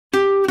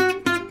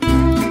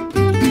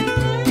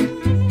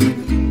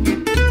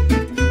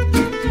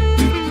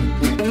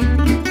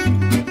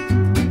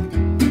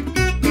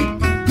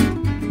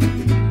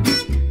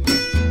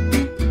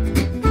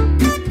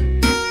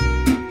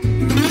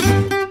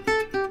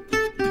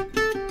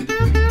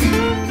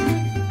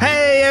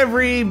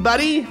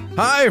everybody.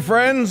 Hi,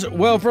 friends.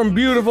 Well, from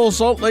beautiful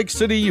Salt Lake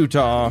City,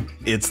 Utah,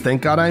 It's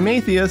Thank God I'm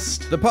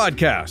Atheist. the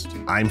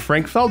podcast. I'm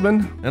Frank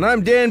Feldman. And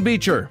I'm Dan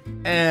Beecher.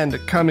 And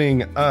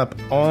coming up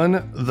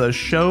on the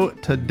show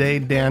today,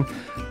 Dan,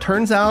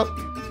 turns out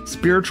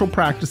spiritual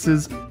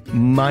practices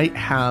might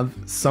have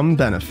some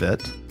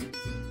benefit.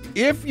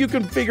 If you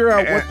can figure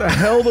out what the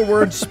hell the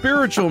word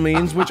spiritual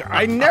means, which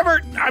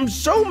I'm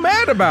so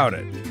mad about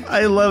it.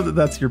 I love that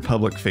that's your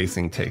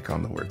public-facing take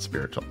on the word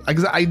spiritual.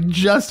 Because I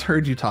just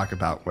heard you talk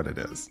about what it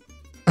is.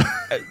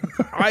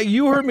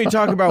 You heard me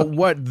talk about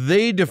what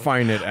they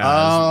define it as.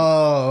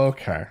 Oh,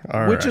 okay.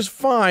 All which right. is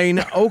fine.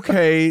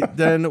 Okay,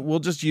 then we'll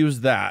just use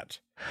that.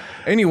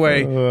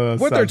 Anyway,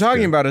 what they're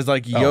talking about is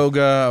like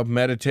yoga,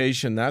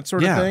 meditation, that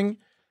sort of thing.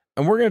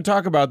 And we're going to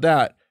talk about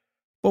that.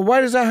 But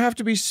why does that have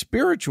to be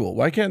spiritual?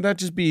 Why can't that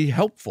just be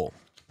helpful?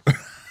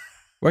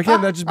 Why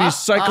can't that just be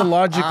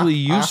psychologically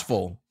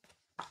useful?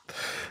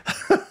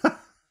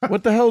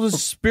 What the hell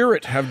does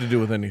spirit have to do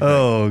with anything?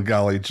 Oh,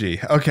 golly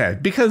gee. Okay,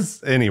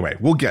 because anyway,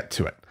 we'll get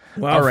to it.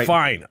 Well, all right.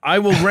 Fine. I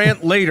will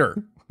rant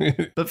later.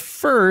 But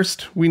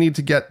first, we need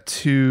to get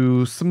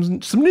to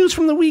some news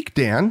from the week,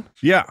 Dan.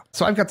 Yeah.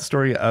 So I've got the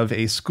story of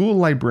a school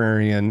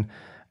librarian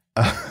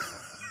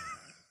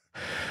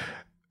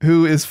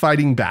who is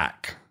fighting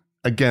back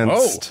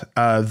against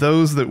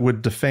those that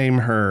would defame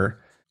her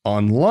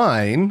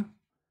online,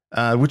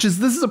 this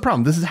is a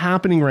problem. This is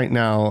happening right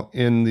now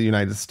in the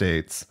United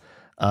States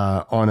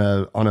on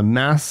a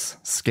mass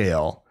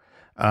scale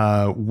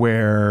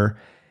where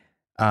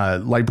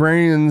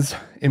librarians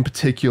in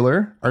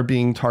particular are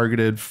being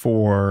targeted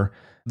for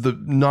the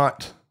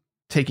not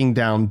taking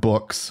down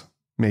books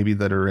maybe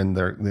that are in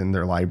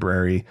their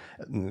library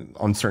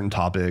on certain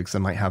topics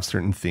that might have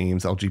certain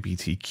themes,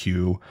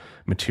 LGBTQ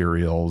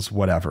materials,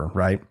 whatever,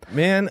 right?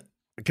 Man,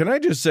 can I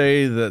just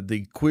say that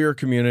the queer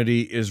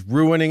community is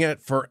ruining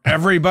it for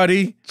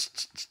everybody?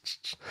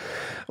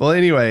 Well,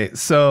 anyway,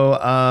 so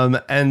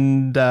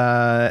and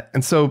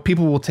so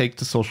people will take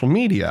to social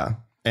media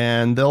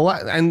and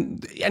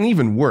and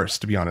even worse,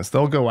 to be honest,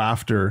 they'll go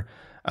after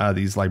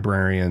these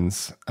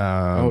librarians.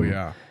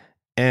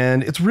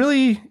 And it's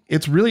really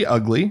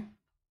ugly.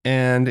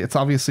 And it's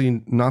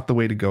obviously not the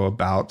way to go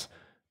about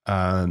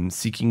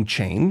seeking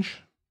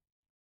change.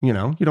 You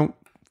know, you don't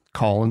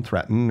call and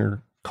threaten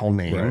or call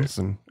names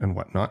and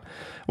whatnot.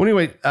 Well,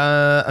 anyway,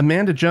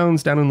 Amanda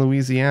Jones down in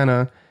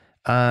Louisiana,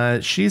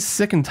 she's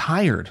sick and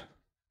tired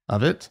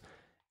of it.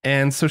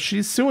 And so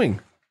she's suing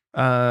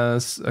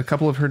a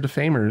couple of her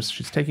defamers.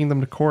 She's taking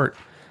them to court.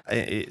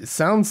 It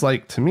sounds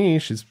like to me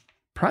she's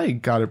probably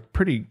got a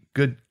pretty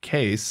good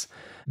case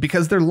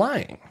because they're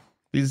lying.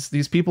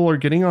 These people are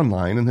getting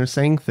online and they're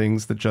saying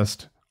things that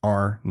just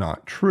are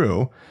not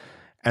true.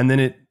 And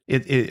then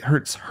it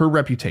hurts her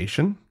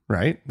reputation,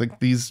 right? Like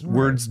these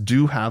words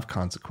do have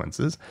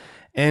consequences.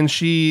 And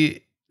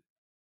they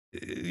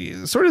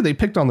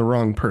picked on the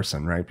wrong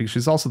person, right? Because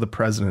she's also the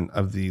president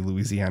of the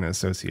Louisiana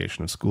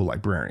Association of School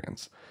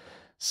Librarians.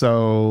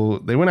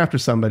 So they went after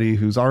somebody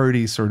who's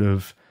already sort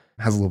of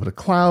has a little bit of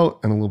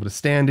clout and a little bit of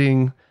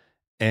standing.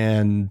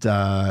 And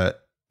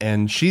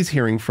she's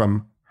hearing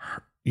from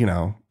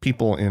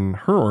people in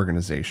her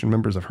organization,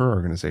 members of her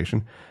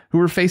organization, who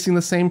are facing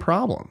the same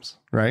problems,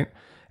 right?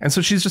 And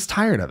so she's just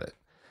tired of it.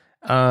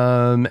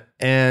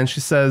 And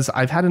she says,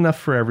 I've had enough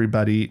for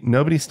everybody.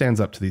 Nobody stands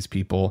up to these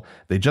people.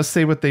 They just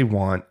say what they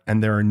want,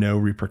 and there are no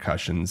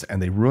repercussions,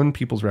 and they ruin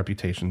people's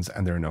reputations,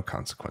 and there are no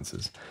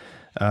consequences.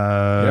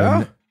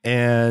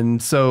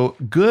 And so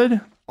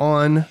good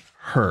on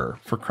her.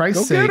 For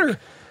Christ's sake,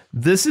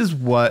 this is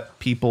what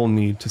people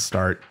need to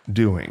start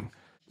doing.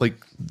 Like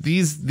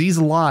these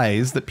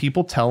lies that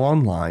people tell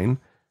online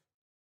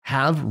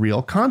have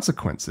real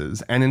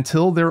consequences. And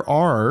until there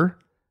are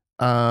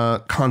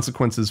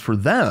consequences for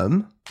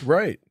them,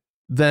 right,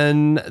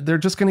 then they're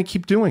just going to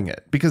keep doing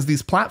it because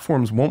these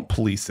platforms won't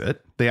police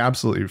it. They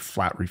absolutely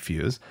flat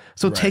refuse.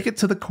 So take it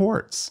to the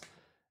courts.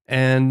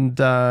 And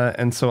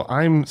so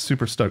I'm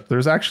super stoked.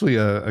 There's actually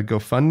a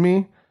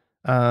GoFundMe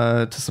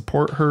to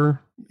support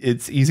her.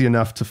 It's easy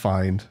enough to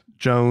find.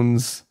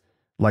 Jones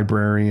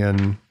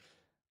Librarian,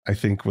 I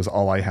think, was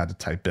all I had to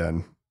type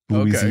in.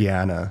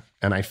 Louisiana,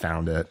 and I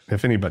found it.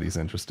 If anybody's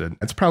interested,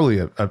 it's probably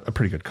a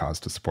pretty good cause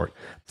to support.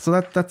 So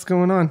that's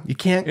going on. You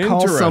can't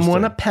call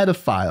someone a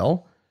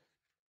pedophile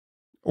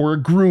or a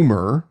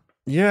groomer.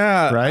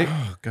 Yeah. Right?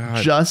 Oh,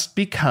 God. Just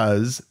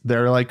because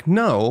they're like,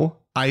 no,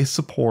 I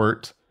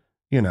support,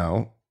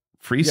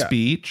 free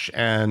speech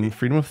and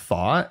freedom of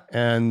thought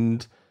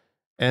and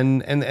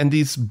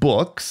these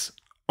books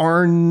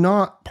are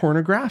not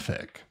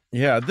pornographic.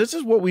 Yeah, this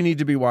is what we need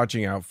to be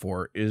watching out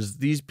for. Is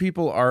these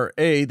people are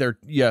they're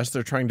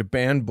trying to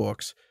ban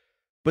books,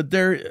 but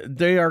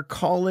they are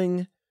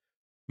calling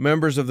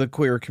members of the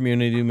queer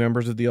community,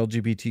 members of the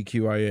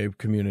LGBTQIA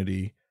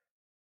community,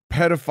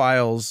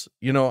 pedophiles.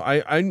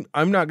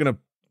 I'm not gonna.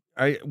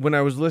 When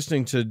I was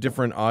listening to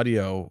different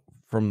audio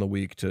from the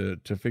week to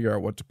figure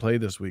out what to play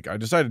this week, I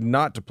decided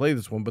not to play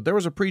this one. But there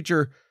was a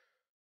preacher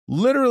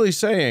literally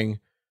saying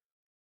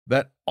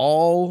that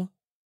all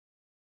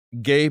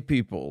gay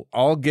people,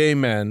 all gay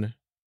men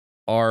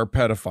are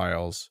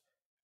pedophiles,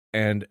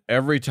 and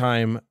every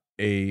time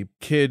a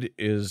kid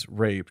is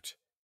raped,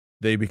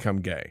 they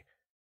become gay.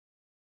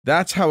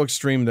 That's how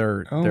extreme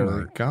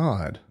my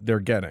God. they're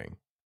getting.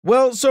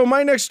 Well, so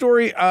my next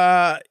story,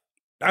 I'm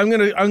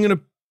gonna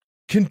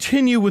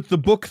continue with the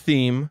book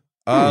theme.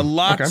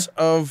 Lots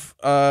of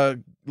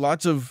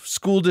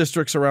school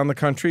districts around the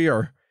country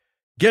are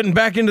getting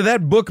back into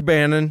that book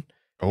banning.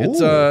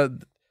 It's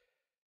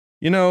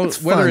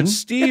It's whether fun. it's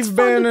Steve It's fun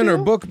to Bannon or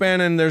do. Book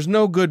Bannon, there's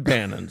no good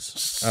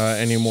Bannons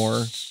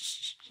anymore.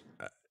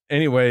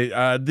 Anyway,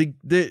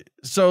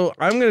 so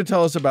I'm going to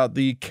tell us about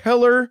the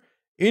Keller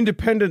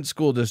Independent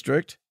School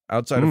District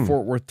outside of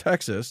Fort Worth,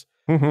 Texas.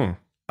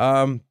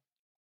 Mm-hmm.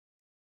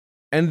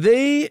 And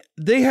they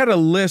had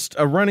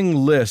a running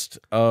list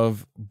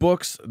of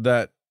books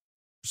that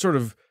sort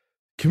of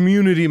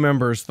community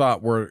members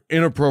thought were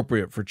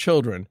inappropriate for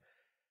children.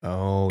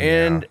 Oh,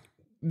 And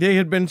they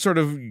had been sort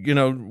of,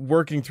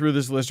 working through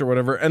this list or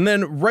whatever. And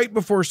then right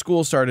before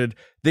school started,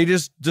 they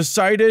just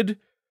decided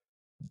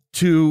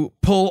to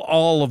pull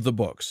all of the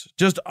books,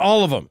 just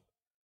all of them.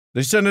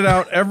 They sent it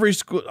out every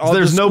school.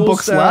 There's no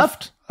books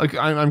left? Like,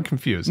 I'm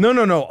confused.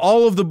 No.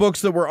 All of the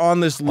books that were on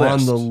this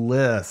list. On the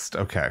list.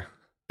 Okay.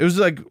 It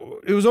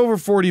was over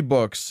 40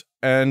 books.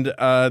 And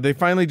they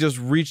finally just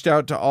reached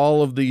out to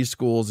all of these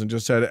schools and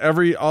just said,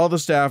 all the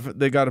staff,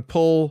 they got to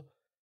pull.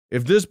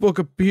 If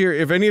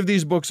any of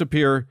these books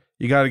appear,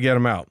 you got to get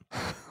them out.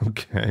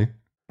 Okay.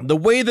 The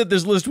way that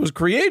this list was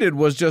created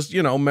was just,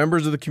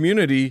 members of the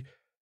community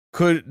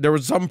there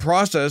was some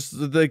process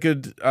that they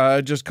could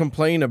just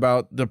complain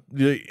about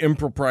the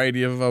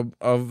impropriety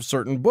of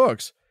certain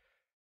books.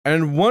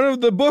 And one of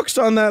the books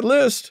on that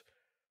list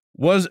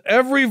was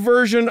every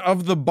version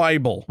of the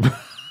Bible.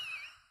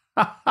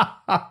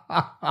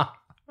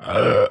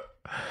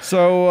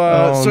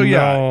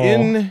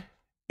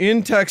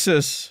 In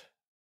Texas,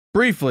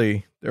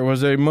 briefly, there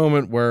was a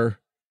moment where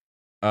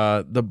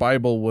the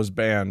Bible was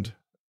banned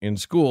in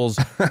schools,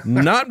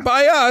 not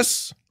by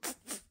us,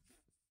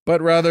 but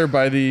rather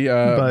by the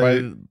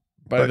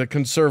the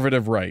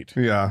conservative right.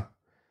 Yeah.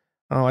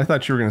 Oh, I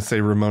thought you were going to say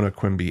Ramona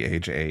Quimby,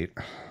 age 8.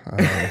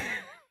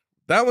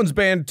 That one's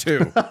banned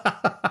too.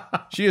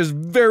 She is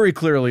very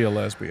clearly a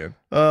lesbian.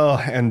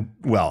 Oh, and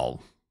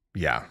well,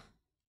 yeah.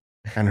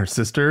 And her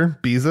sister,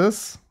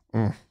 Beezus.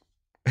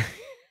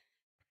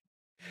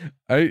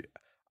 I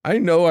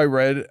know I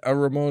read a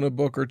Ramona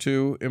book or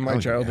two in my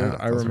childhood.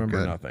 Yeah, I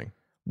remember nothing.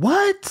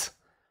 What?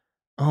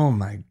 Oh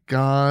my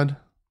God.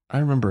 I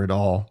remember it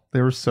all.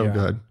 They were so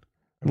good.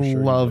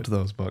 Loved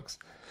those books.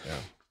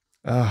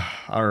 Yeah.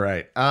 All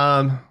right.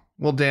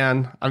 Well,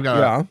 Dan, I've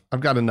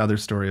got another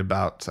story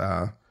about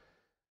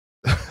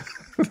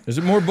Is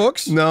it more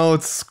books? No,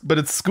 it's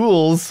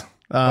schools.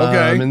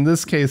 Okay. In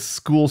this case,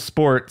 school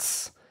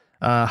sports,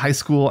 high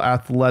school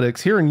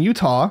athletics here in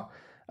Utah.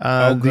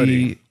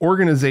 The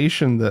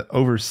organization that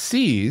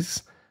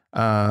oversees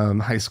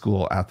high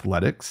school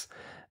athletics,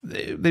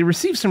 they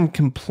received some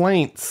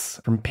complaints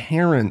from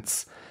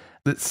parents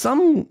that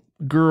some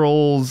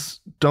girls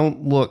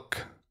don't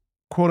look,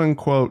 quote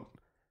unquote,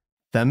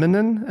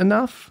 feminine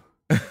enough.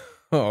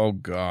 Oh,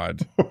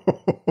 God.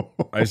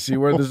 I see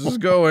where this is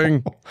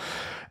going.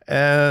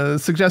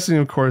 Suggesting,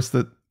 of course,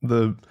 that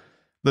the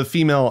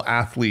female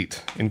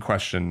athlete in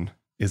question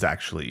is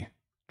actually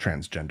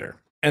transgender.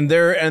 And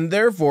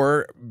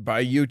therefore, by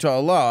Utah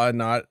law,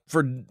 not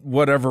for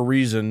whatever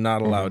reason,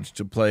 not allowed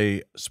to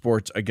play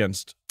sports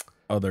against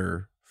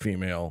other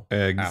female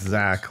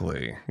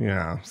Exactly. athletes.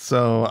 Yeah.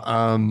 So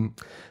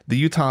the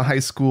Utah High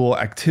School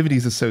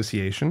Activities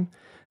Association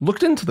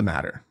looked into the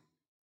matter.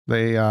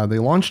 They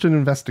launched an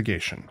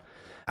investigation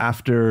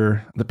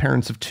after the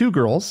parents of 2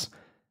 girls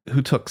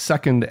who took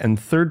 2nd and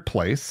 3rd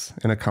place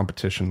in a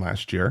competition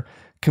last year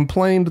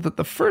complained that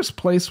the 1st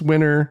place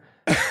winner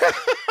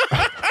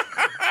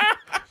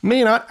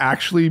may not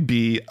actually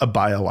be a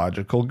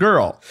biological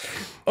girl.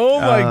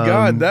 Oh my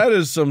God, that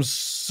is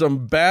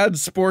some bad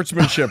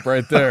sportsmanship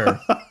right there.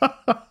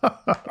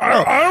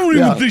 I don't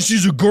even think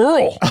she's a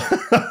girl.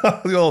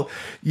 Well,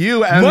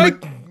 you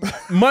and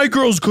my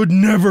girls could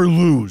never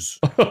lose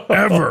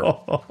ever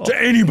to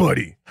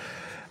anybody.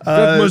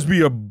 That must be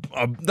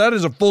that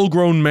is a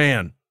full-grown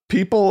man.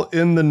 People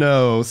in the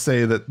know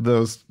say that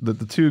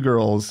the 2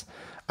 girls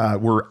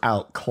were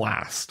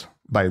outclassed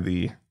by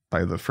the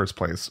 1st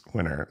place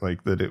winner,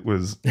 like that it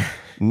was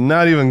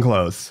not even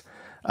close.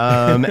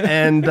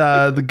 And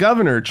the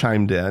governor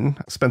chimed in,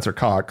 Spencer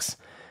Cox.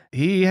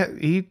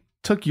 He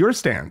took your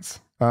stance.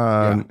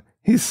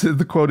 He said,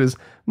 the quote is,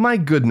 "My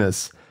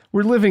goodness,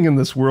 we're living in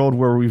this world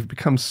where we've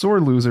become sore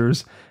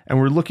losers and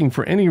we're looking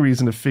for any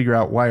reason to figure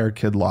out why our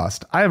kid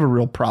lost. I have a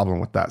real problem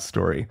with that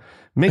story.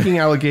 Making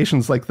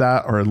allegations like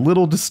that are a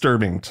little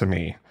disturbing to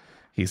me,"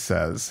 he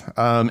says.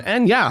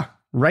 And yeah,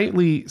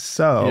 rightly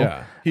so.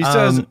 Yeah. He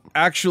says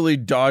actually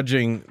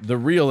dodging the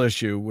real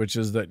issue, which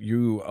is that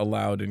you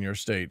allowed in your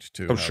state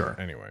to. Oh, sure.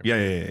 Anyway.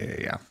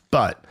 Yeah.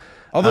 But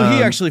although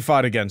he actually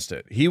fought against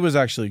it. He was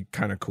actually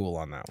kind of cool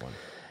on that one.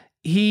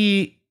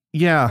 He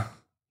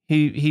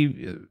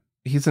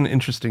He's an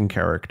interesting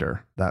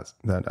character, that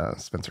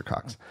Spencer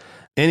Cox.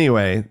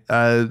 Anyway,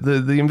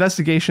 the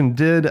investigation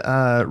did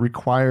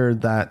require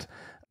that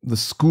the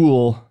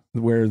school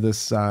where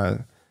this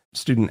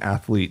student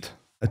athlete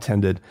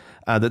attended,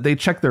 that they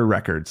check their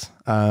records.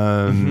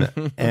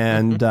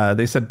 And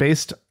they said,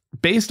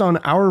 based on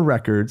our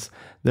records,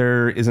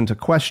 there isn't a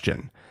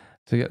question.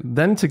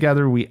 Then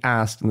together we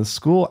asked, and the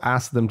school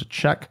asked them to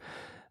check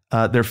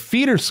their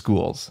feeder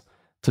schools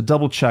to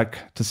double check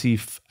to see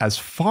if, as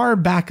far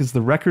back as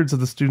the records of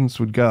the students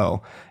would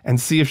go,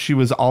 and see if she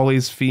was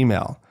always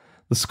female.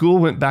 The school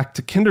went back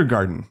to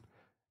kindergarten,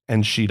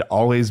 and she'd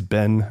always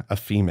been a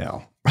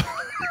female.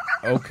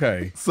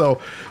 Okay. So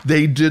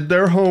they did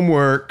their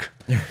homework,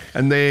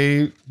 and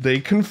they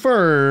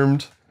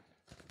confirmed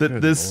that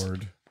Good this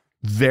Lord.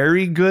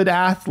 very good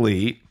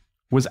athlete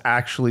was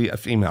actually a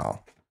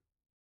female.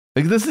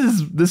 Like, this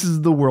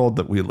is the world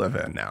that we live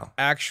in now.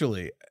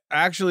 Actually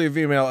a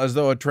female, as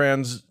though a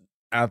trans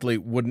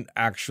athlete wouldn't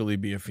actually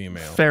be a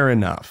female. Fair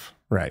enough.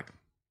 Right.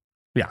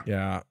 Yeah.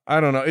 Yeah. I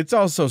don't know. It's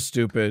all so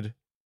stupid.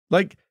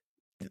 Like,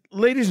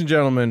 ladies and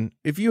gentlemen,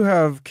 if you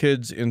have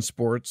kids in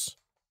sports,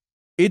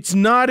 it's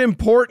not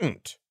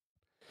important.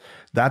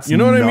 That's you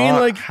know what I mean? not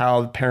Like,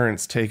 how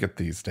parents take it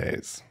these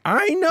days.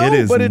 I know, It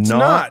is but it's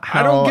not. how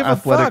I don't give a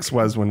athletics fuck.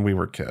 was when we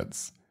were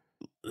kids.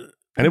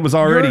 And it was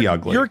already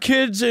ugly. Your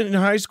kids in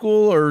high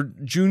school or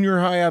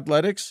junior high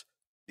athletics,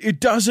 it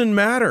doesn't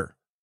matter.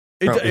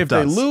 If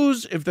they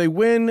lose, if they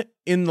win,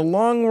 in the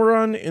long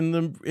run, in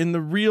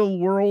the real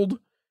world,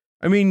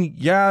 I mean,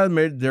 yeah,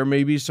 there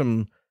may be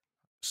some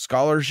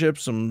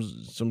scholarships,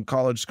 some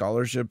college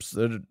scholarships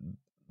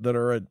that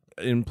are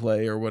in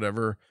play or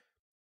whatever.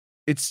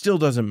 It still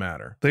doesn't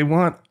matter. They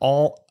want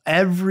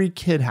every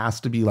kid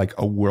has to be like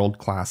a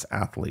world-class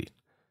athlete.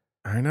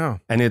 I know.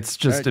 And it's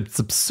just, it's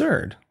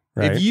absurd,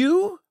 right? If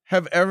you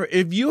have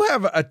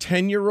a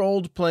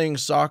 10-year-old playing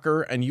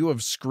soccer and you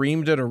have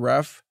screamed at a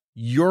ref,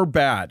 you're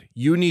bad.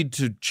 You need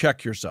to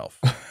check yourself.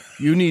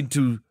 You need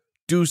to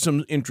do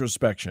some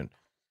introspection.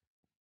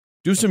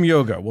 Do some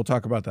yoga. We'll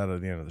talk about that at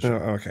the end of the show.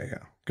 Okay,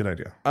 yeah. Good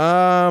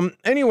idea.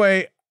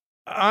 Anyway,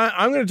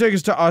 I'm going to take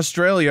us to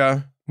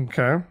Australia.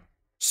 Okay.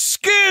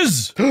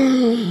 Skiz!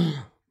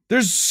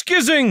 There's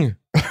skizzing.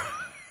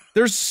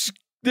 There's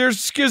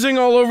skizzing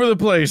all over the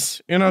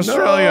place in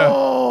Australia.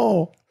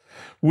 No!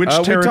 Which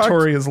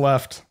territory is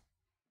left?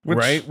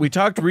 Right. We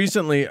talked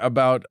recently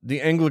about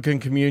the Anglican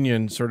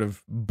Communion sort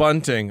of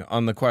bunting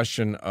on the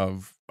question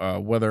of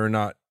whether or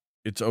not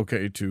it's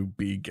okay to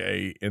be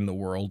gay in the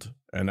world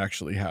and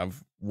actually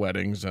have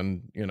weddings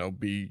and,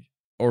 be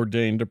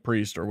ordained a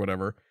priest or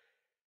whatever.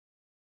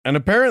 And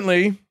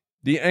apparently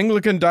the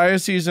Anglican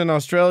diocese in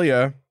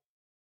Australia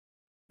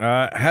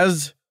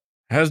has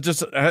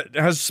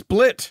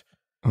split.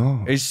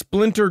 A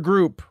splinter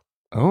group.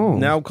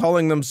 Now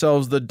calling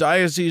themselves the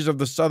Diocese of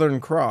the Southern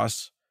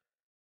Cross.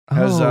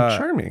 Has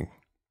charming.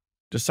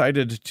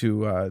 Decided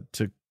to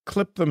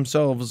clip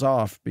themselves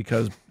off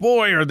because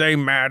boy are they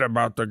mad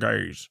about the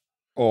gays.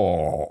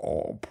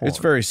 Poor. It's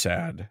very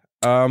sad.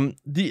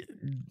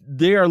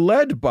 They are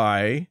led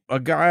by a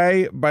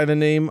guy by the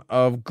name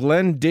of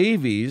Glenn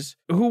Davies,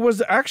 who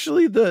was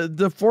actually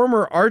the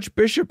former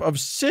Archbishop of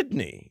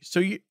Sydney.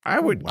 So I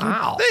would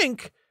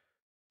think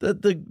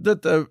that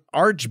the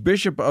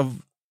Archbishop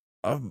of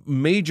a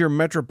major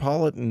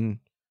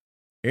metropolitan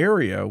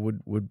area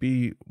would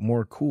be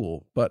more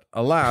cool, but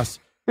alas,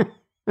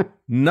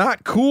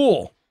 not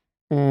cool.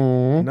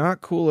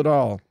 Not cool at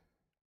all.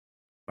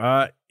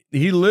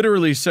 He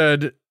literally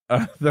said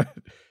that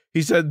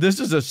he said this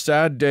is a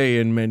sad day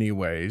in many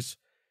ways.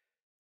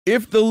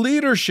 If the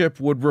leadership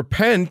would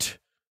repent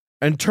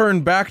and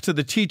turn back to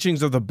the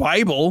teachings of the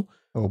Bible,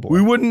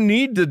 we wouldn't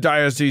need the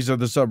Diocese of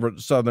the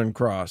Southern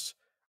Cross.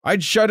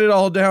 I'd shut it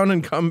all down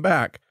and come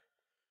back.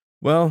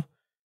 Well,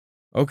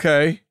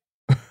 okay.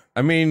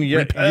 I mean,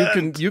 yeah,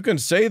 you can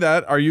say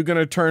that. Are you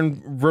going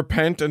to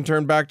repent and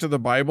turn back to the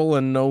Bible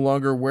and no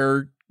longer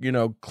wear,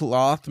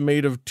 cloth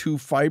made of two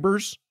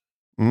fibers?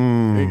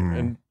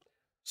 And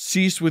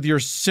cease with your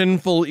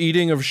sinful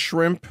eating of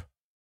shrimp?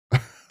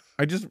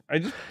 I just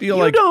feel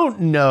like you don't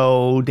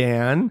know,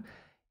 Dan.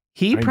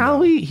 He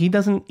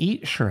doesn't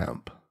eat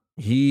shrimp.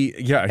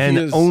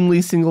 And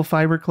only single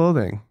fiber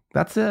clothing.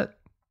 That's it.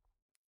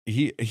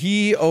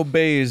 He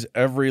obeys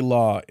every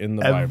law in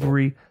the Bible.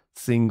 Every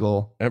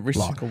single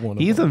one of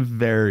He's them. a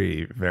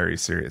very, very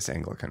serious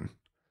Anglican.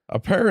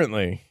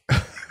 Apparently.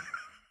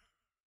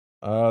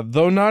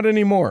 Though not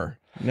anymore.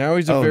 Now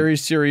he's a very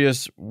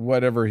serious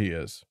whatever he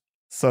is.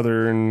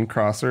 Southern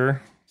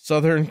Crosser.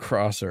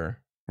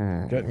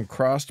 Getting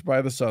crossed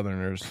by the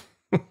Southerners.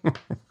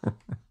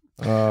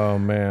 Oh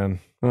man.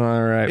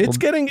 All right.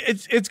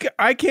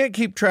 I can't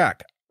keep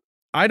track.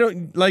 I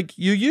don't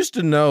you used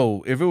to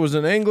know if it was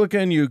an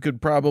Anglican, you could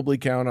probably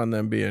count on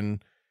them being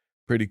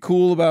pretty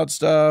cool about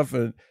stuff.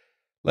 And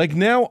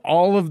now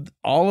all of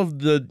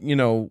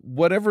the,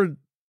 whatever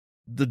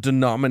the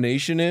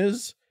denomination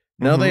is,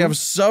 now they have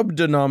sub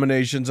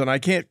denominations and I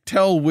can't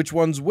tell which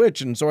one's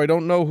which. And so I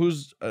don't know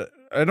who's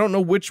I don't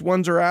know which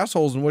ones are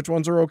assholes and which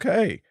ones are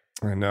okay.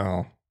 I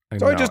know.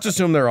 So I just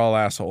assume they're all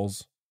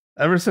assholes.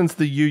 Ever since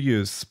the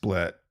UUs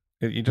split,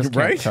 you just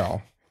can't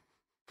tell.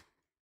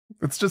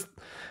 It's just,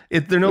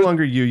 they're no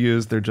longer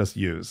UUs, they're just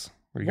U's.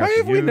 Why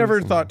have we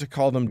never thought to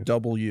call them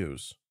double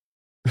U's?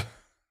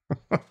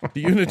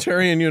 The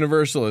Unitarian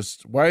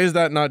Universalists. Why is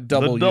that not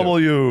double The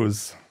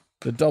W's.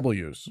 The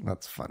W's.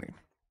 That's funny.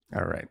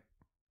 All right.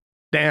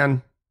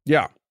 Dan.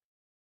 Yeah.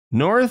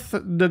 North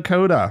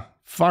Dakota,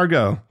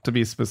 Fargo, to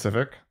be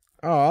specific.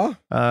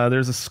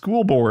 There's a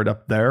school board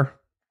up there.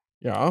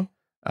 Yeah.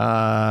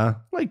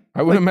 Like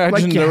I would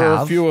imagine there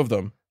are a few of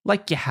them.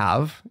 Like you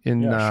have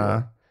in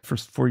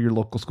for your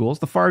local schools.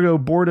 The Fargo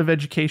Board of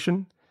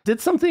Education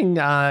did something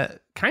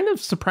kind of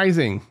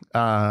surprising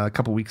a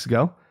couple weeks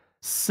ago.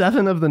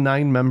 7 of the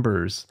 9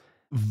 members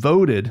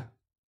voted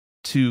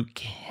to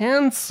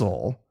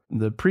cancel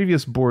the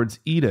previous board's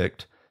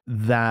edict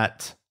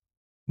that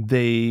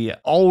they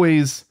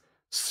always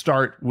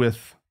start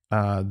with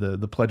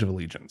the Pledge of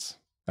Allegiance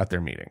at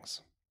their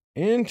meetings.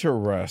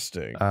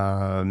 Interesting.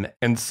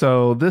 And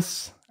so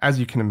this, as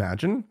you can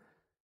imagine,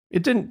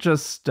 it didn't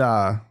just,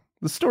 the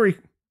story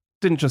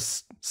didn't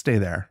just stay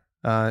there.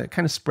 It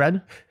kind of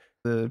spread.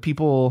 The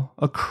people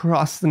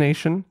across the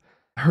nation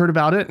heard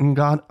about it and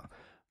got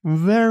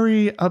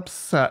very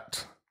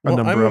upset. Well,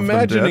 I'm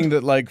imagining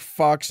that like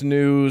Fox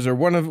News or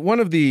one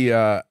of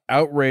the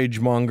outrage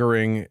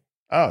mongering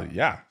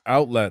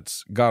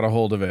outlets got a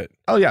hold of it.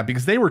 Oh yeah,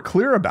 because they were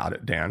clear about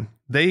it, Dan.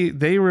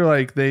 They were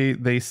like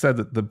they said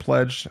that the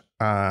pledge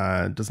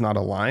does not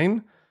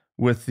align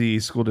with the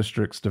school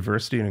district's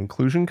diversity and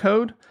inclusion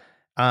code,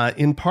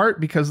 in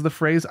part because the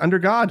phrase "under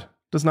God"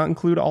 does not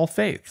include all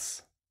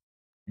faiths.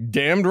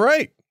 Damned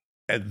right.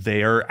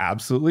 They are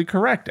absolutely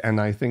correct, and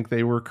I think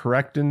they were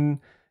correct in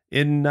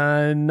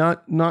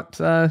not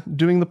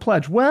doing the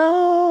pledge.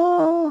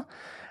 Well,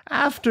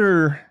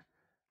 after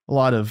a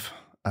lot of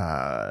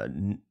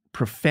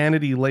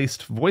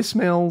profanity-laced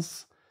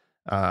voicemails,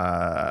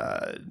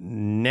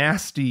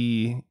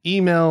 nasty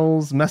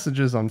emails,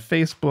 messages on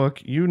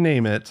Facebook, you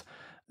name it,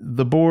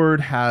 the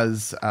board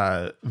has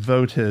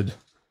voted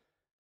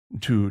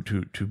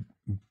to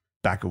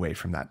back away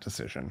from that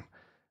decision.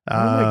 Oh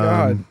my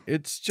God.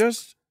 It's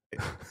just,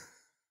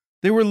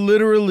 they were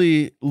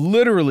literally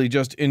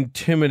just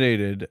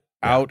intimidated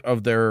out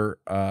of their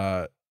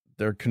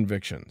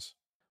convictions.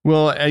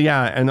 Well,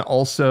 yeah. And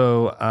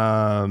also,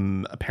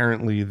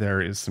 apparently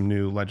there is some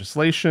new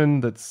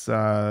legislation that's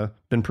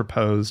been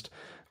proposed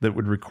that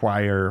would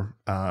require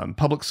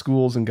public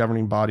schools and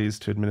governing bodies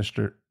to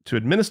administer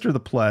the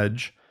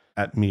pledge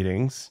at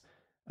meetings.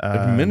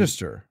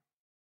 Administer.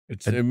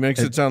 It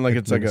makes it sound like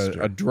it's like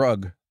a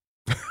drug.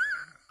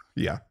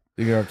 Yeah.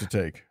 You have to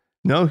take.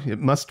 No, it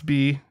must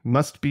be,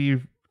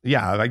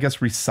 yeah, I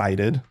guess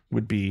recited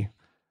would be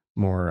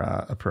more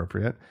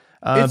appropriate.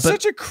 It's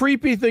such a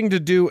creepy thing to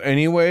do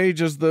anyway.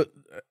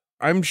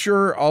 I'm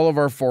sure all of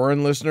our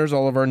foreign listeners,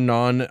 all of our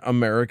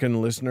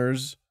non-American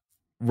listeners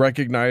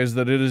recognize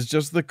that it is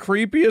just the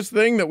creepiest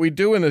thing that we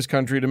do in this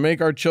country to make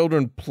our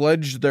children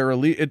pledge their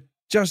allegiance. It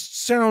just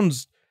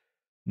sounds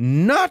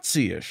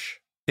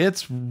Nazi-ish.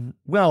 The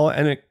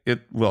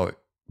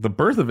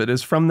birth of it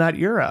is from that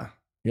era.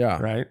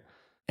 Yeah. Right.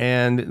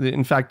 And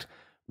in fact,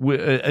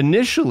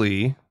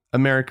 initially,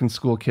 American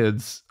school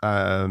kids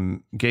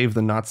gave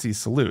the Nazi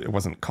salute. It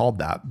wasn't called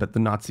that, but the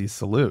Nazi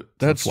salute.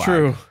 That's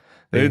true.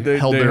 They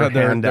held their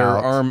hand their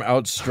out, arm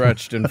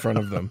outstretched in front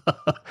of them.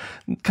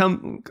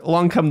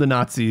 Along come the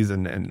Nazis,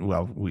 and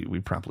well, we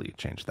promptly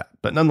changed that.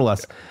 But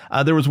nonetheless,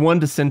 there was one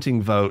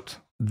dissenting vote.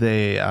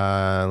 They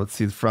let's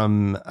see,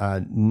 from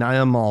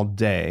Nyamal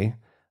Day.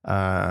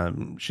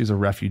 She's a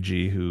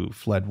refugee who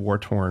fled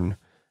war-torn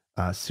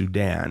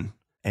Sudan,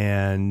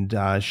 and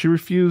she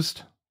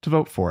refused to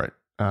vote for it.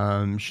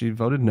 She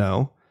voted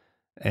no,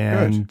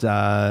 and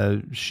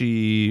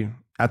she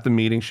at the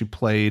meeting she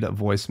played a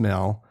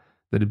voicemail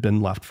that had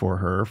been left for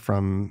her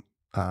from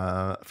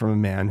a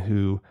man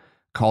who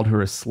called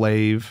her a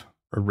slave,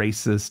 a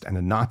racist, and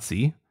a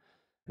Nazi.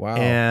 Wow,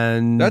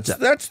 and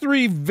that's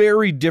 3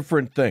 very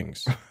different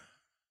things.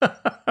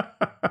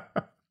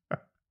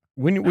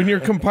 When you're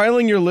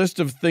compiling your list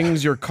of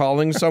things you're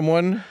calling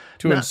someone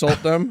to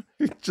insult them,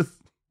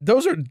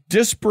 those are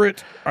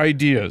disparate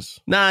ideas.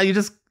 Nah,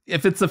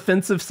 if it's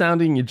offensive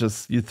sounding, you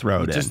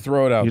throw it in. Just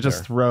throw it out. You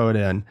just throw it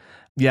in.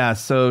 Yeah.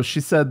 So she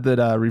said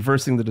that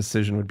reversing the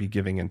decision would be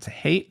giving into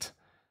hate.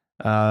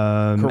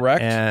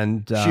 Correct.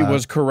 And she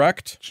was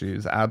correct. She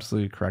was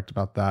absolutely correct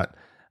about that.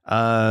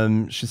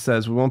 She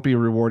says, we won't be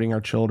rewarding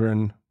our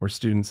children or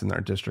students in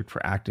our district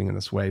for acting in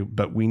this way,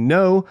 but we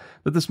know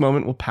that this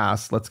moment will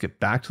pass. Let's get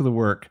back to the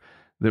work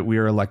that we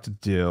are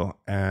elected to do,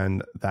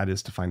 and that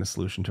is to find a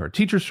solution to our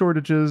teacher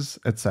shortages,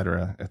 et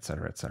cetera, et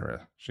cetera, et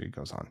cetera. She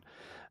goes on.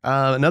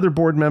 Another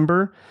board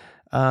member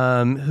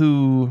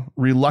who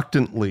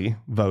reluctantly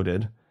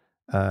voted,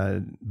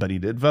 but he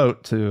did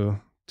vote to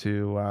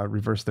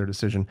reverse their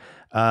decision.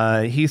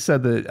 He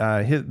said that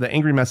the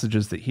angry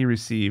messages that he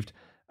received,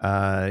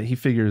 he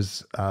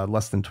figures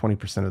less than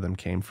 20% of them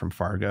came from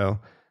Fargo.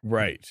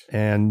 Right.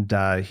 And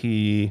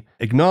he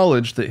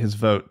acknowledged that his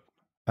vote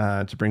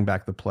to bring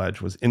back the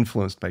pledge was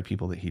influenced by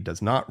people that he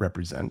does not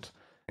represent.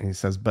 And he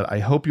says, but I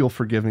hope you'll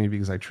forgive me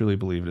because I truly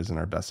believe it is in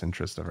our best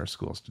interest of our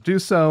schools to do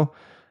so.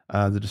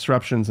 The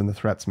disruptions and the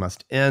threats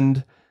must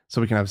end so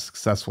we can have a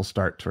successful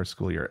start to our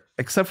school year,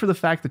 except for the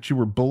fact that you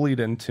were bullied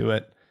into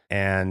it.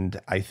 And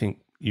I think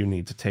you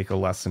need to take a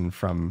lesson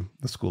from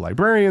the school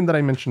librarian that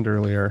I mentioned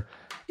earlier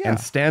and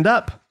stand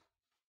up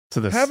to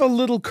this. Have a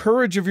little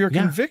courage of your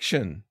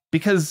conviction.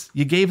 Because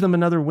you gave them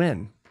another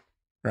win,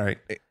 right?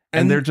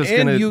 And they're just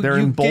they're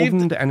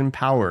emboldened and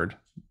empowered.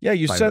 Yeah,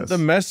 you sent the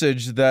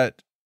message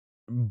that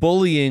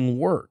bullying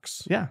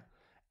works. Yeah.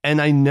 And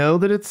I know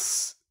that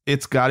it's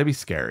got to be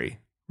scary,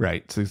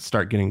 right? To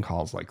start getting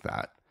calls like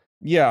that.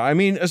 Yeah, I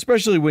mean,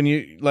 especially when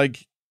you,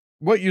 like,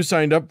 what you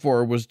signed up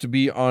for was to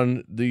be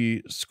on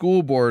the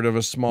school board of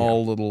a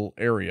small little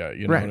area.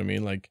 You know what I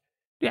mean? Like,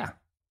 yeah,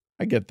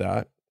 I get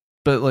that.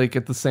 But, like,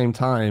 at the same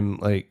time,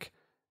 like,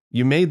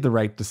 you made the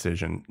right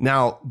decision.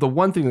 Now, the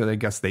one thing that I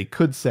guess they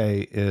could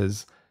say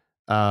is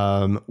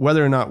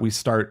whether or not we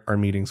start our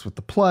meetings with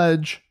the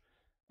pledge,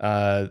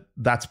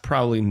 that's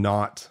probably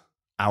not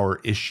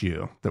our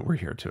issue that we're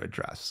here to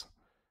address.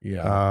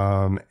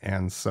 Yeah.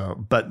 And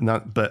so, but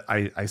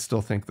I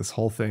still think this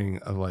whole thing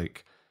of,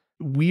 like,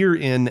 we're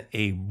in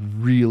a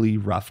really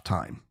rough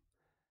time.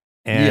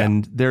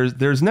 And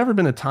there's never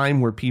been a time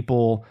where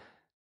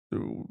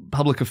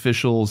public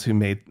officials who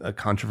made a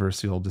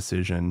controversial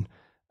decision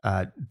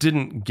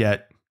didn't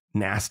get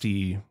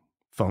nasty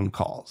phone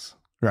calls,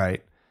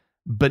 right?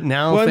 But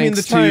now,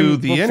 thanks to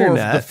the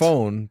internet, the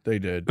phone, they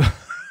did.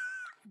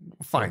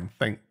 Fine,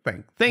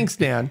 thanks,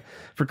 Dan,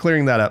 for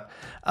clearing that up.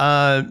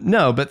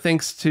 No, but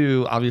thanks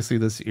to obviously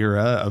this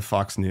era of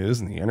Fox News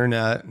and the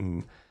internet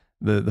and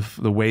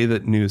the way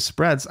that news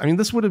spreads. I mean,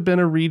 this would have been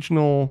a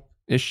regional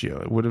issue.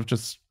 It would have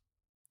just,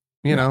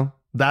 you know,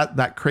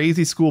 that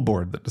crazy school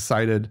board that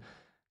decided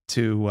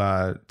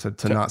to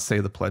not say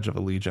the Pledge of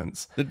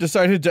Allegiance. That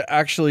decided to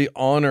actually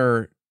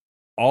honor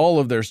all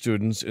of their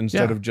students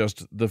instead of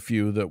just the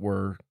few that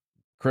were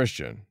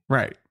Christian.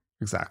 Right.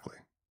 Exactly.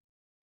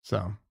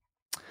 So,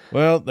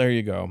 well, there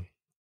you go.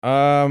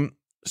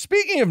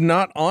 Speaking of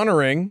not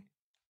honoring,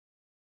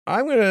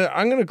 I'm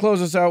gonna close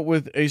us out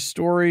with a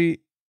story.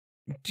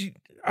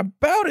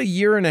 About a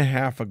year and a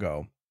half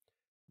ago,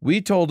 we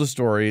told a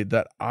story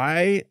that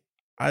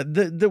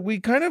that we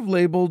kind of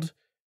labeled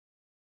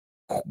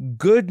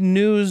good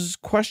news ?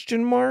 Okay.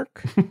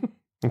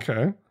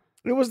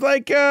 It was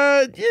like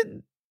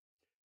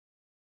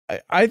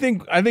I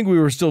think we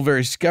were still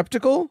very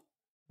skeptical,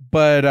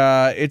 but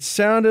it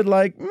sounded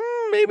like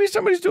maybe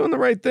somebody's doing the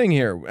right thing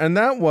here, and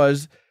that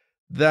was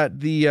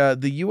that the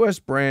U.S.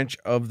 branch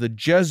of the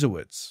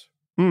Jesuits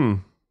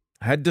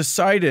had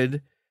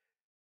decided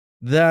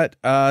that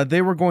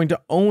they were going to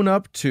own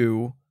up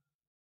to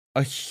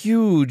a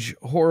huge,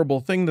 horrible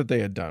thing that they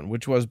had done,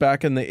 which was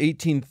back in the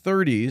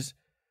 1830s.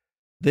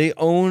 They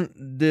owned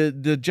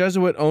the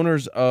Jesuit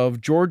owners of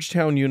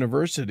Georgetown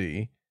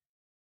University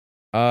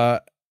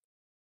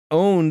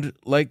owned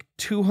like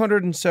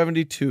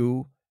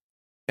 272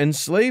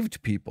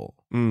 enslaved people.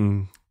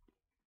 And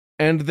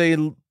they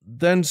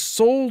then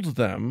sold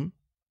them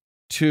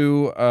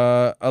to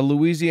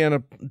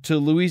Louisiana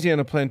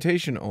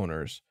plantation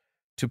owners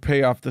to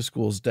pay off the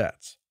school's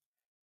debts.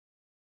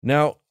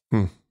 Now,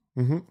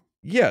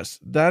 yes,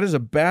 that is a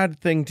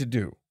bad thing to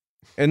do.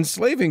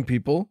 Enslaving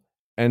people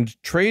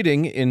and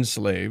trading in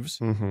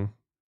slaves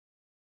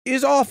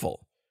is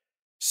awful.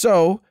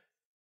 So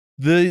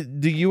the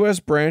U.S.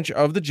 branch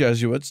of the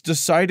Jesuits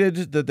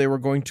decided that they were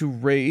going to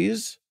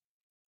raise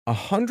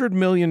 $100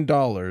 million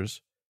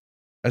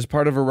as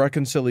part of a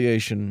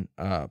reconciliation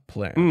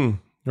plan.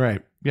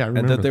 Right. Yeah. I remember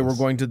and that they were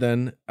going to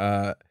then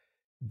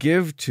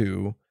give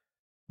to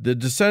the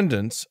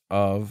descendants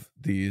of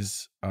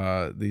these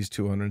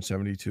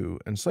 272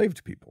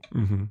 enslaved people.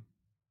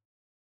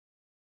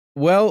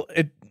 Well,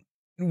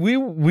 we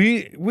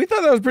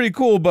thought that was pretty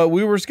cool, but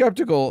we were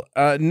skeptical.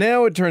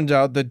 Now it turns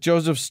out that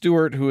Joseph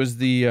Stewart, who is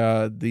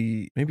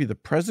maybe the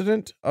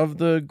president of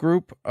the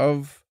group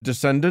of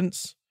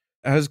descendants,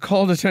 has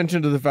called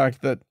attention to the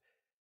fact that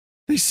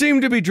they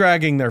seem to be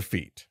dragging their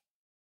feet.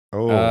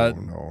 Oh,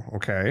 no.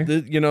 Okay.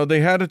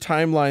 They had a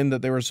timeline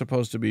that they were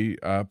supposed to be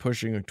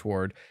pushing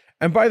toward.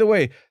 And by the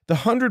way, the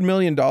 $100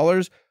 million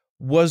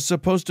was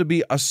supposed to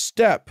be a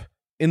step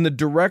in the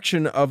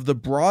direction of the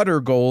broader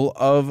goal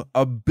of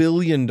 $1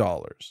 billion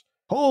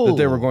that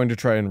they were going to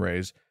try and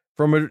raise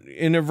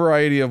in a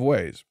variety of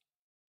ways.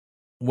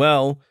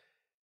 Well,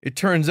 it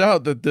turns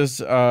out that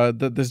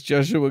this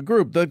Jesuit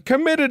group that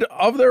committed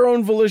of their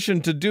own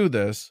volition to do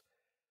this,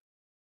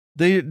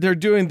 they're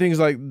doing things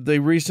like they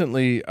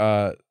recently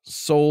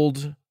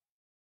sold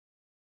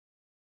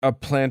a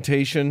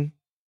plantation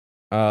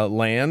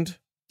land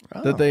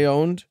that they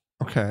owned.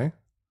 Okay.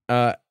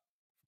 To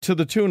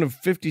the tune of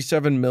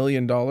 $57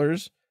 million.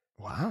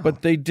 Wow.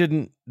 But they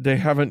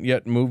haven't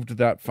yet moved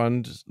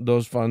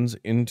those funds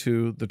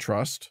into the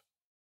trust.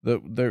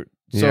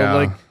 It's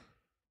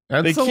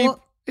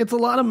a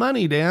lot of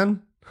money,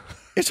 Dan.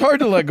 It's hard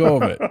to let go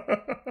of it.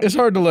 It's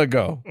hard to let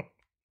go.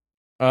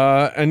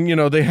 And, you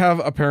know, they have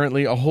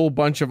apparently a whole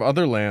bunch of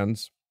other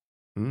lands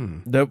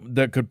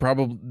that could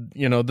probably,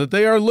 you know, that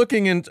they are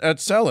looking at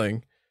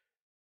selling,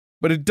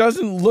 but it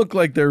doesn't look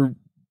like they're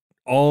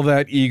all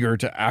that eager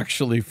to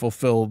actually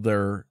fulfill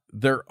their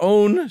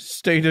own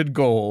stated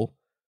goal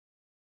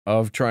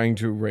of trying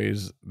to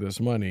raise this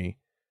money.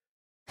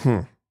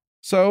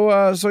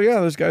 So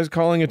yeah, this guy's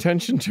calling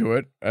attention to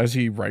it, as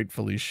he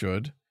rightfully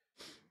should.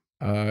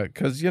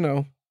 'Cause, you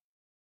know,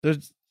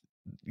 it's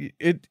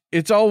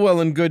all well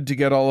and good to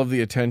get all of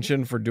the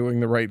attention for doing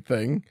the right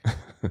thing.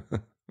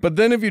 But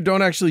then if you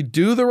don't actually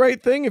do the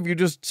right thing, if you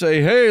just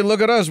say, "Hey,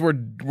 look at us,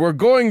 we're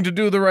going to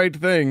do the right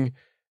thing,"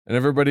 and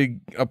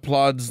everybody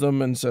applauds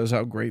them and says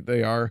how great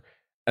they are,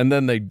 and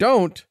then they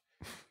don't,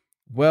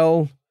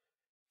 well,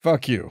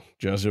 fuck you,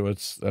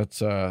 Jesuits.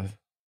 That's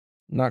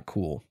not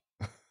cool.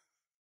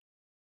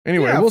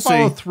 Anyway, we'll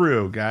follow see.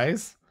 through,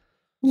 guys.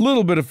 A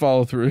little bit of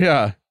follow through,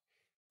 yeah.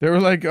 They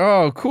were like,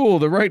 "Oh, cool,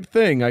 the right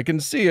thing. I can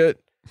see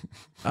it.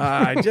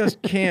 I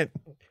just can't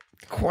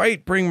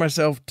quite bring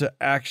myself to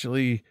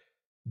actually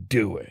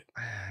do it."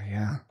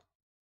 Yeah.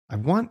 I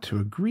want to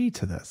agree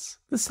to this.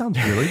 This sounds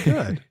really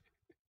good.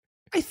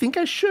 I think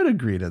I should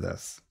agree to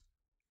this.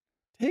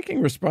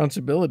 Taking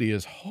responsibility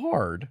is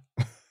hard.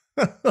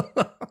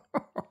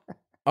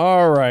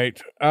 All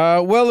right.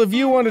 Well, if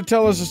you want to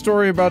tell us a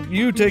story about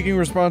you taking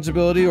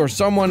responsibility or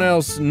someone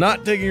else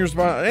not taking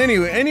responsibility,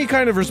 anyway, any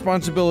kind of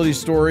responsibility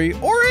story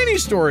or any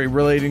story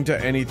relating to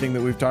anything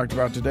that we've talked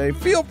about today,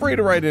 feel free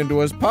to write into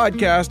us,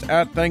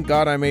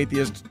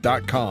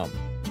 podcast@thankgodimatheist.com.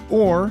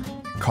 Or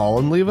call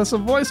and leave us a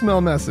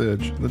voicemail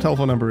message. The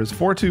telephone number is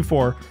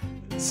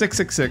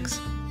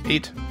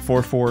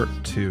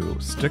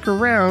 424-666-8442. Stick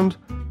around.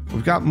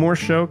 We've got more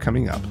show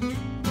coming up.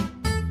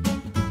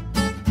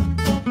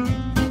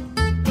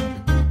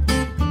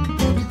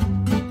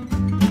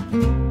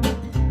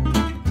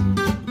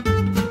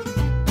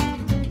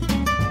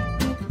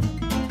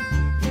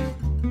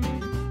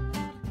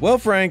 Well,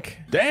 Frank.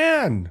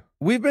 Dan!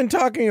 We've been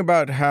talking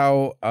about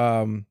how,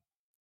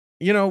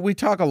 you know, we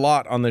talk a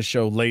lot on this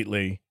show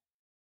lately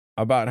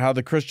about how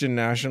the Christian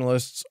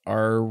nationalists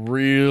are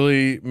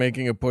really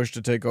making a push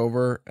to take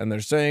over, and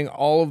they're saying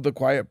all of the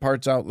quiet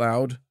parts out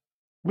loud.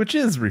 Which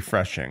is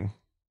refreshing.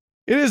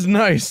 It is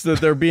nice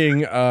that they're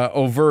being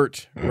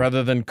overt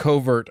rather than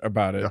covert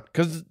about it,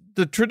 because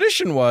the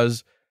tradition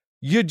was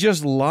you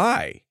just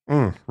lie.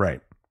 Right.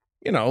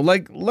 You know,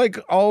 like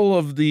all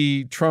of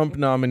the Trump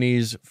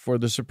nominees for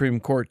the Supreme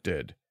Court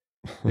did.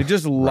 They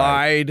just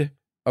lied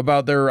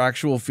about their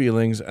actual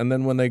feelings, and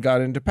then when they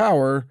got into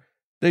power,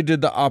 they did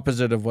the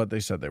opposite of what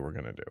they said they were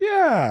going to do.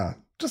 Yeah,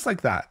 just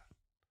like that.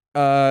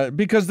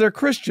 Because they're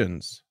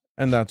Christians,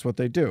 and that's what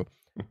they do.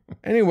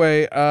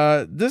 Anyway,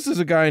 this is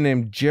a guy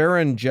named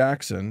Jaron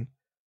Jackson,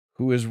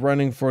 who is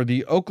running for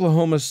the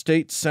Oklahoma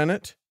State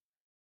Senate.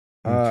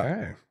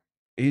 Okay.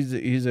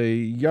 He's a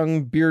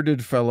young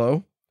bearded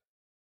fellow.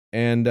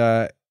 And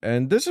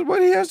this is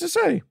what he has to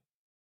say.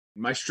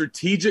 My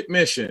strategic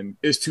mission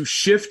is to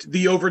shift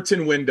the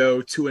Overton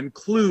window to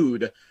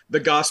include the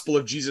gospel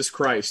of Jesus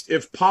Christ.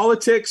 If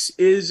politics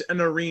is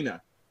an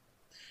arena,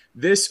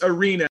 this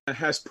arena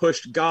has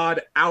pushed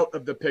God out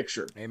of the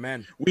picture.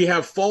 Amen. We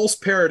have false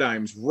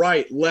paradigms,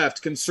 right,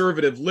 left,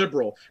 conservative,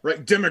 liberal,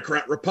 right,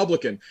 Democrat,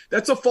 Republican.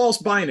 That's a false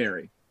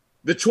binary.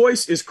 The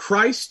choice is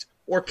Christ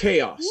or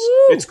chaos.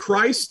 Woo! It's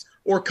Christ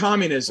or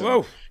communism.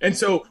 Whoa. And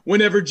so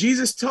whenever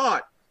Jesus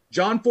taught,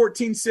 John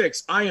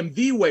 14:6, I am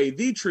the way,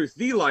 the truth,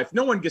 the life.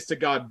 No one gets to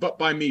God but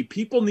by me.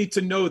 People need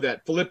to know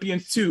that.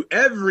 Philippians 2,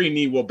 every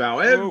knee will bow,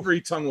 every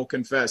tongue will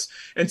confess.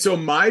 And so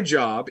my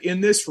job in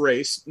this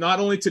race, not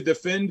only to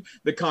defend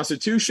the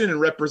Constitution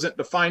and represent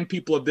the fine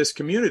people of this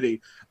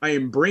community, I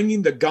am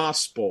bringing the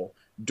gospel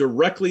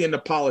directly into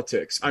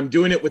politics. I'm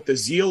doing it with the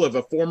zeal of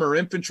a former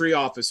infantry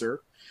officer.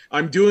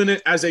 I'm doing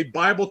it as a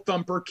Bible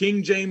thumper,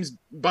 King James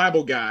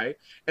Bible guy,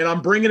 and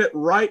I'm bringing it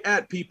right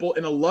at people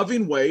in a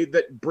loving way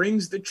that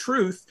brings the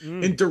truth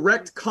in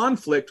direct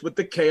conflict with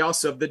the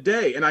chaos of the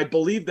day. And I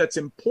believe that's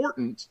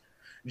important.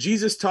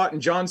 Jesus taught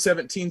in John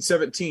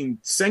 17:17,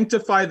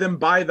 sanctify them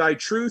by thy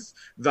truth.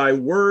 Thy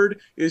word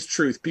is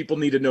truth. People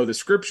need to know the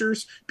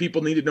scriptures.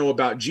 People need to know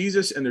about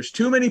Jesus. And there's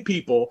too many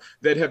people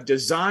that have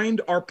designed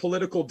our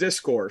political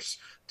discourse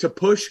to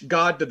push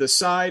God to the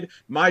side.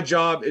 My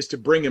job is to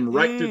bring him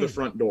right through the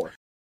front door.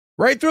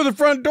 Right through the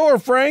front door,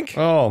 Frank.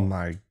 Oh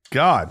my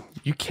God.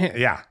 You can't,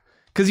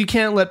 because you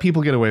can't let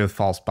people get away with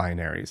false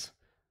binaries.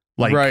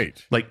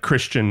 Like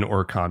Christian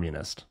or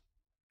communist.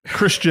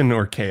 Christian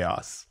or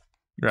chaos.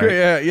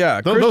 Right?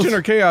 Yeah. Christian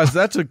or chaos,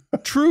 that's a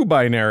true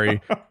binary,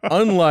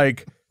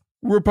 unlike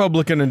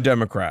Republican and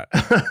Democrat.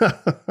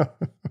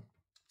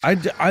 I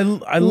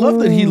love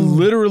that he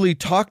literally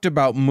talked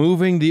about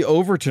moving the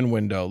Overton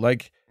window.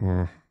 Like,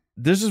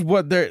 this is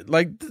what they're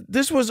like.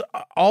 This was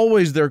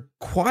always their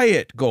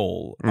quiet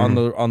goal on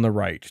the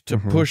right, to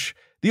push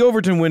the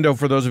Overton window.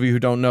 For those of you who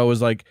don't know,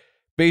 is like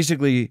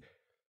basically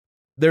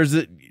there's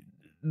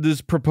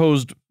this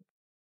proposed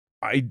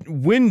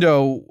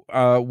window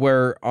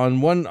where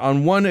on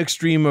one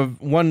extreme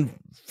of one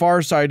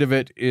far side of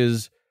it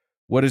is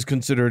what is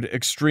considered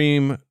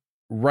extreme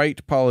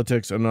right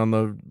politics, and on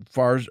the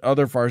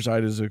other far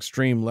side is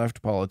extreme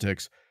left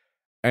politics.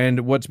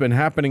 And what's been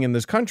happening in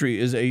this country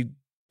is a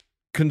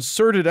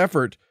concerted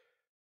effort,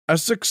 a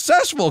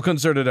successful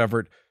concerted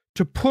effort,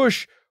 to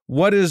push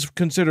what is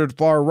considered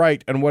far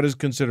right and what is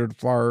considered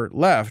far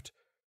left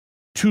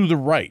to the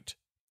right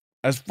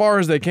as far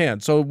as they can.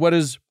 So what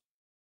is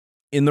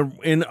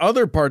in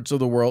other parts of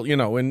the world,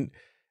 in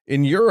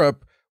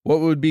Europe, what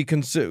would be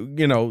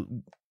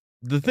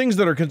the things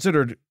that are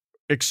considered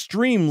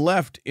extreme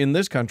left in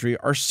this country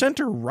are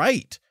center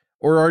right,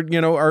 or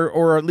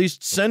are at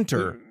least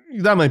center.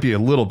 That might be a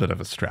little bit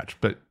of a stretch,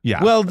 but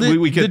yeah. Well,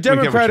 the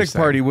Democratic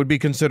Party would be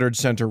considered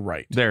center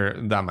right.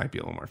 That might be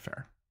a little more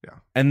fair. Yeah.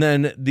 And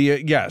then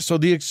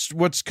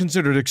what's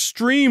considered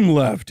extreme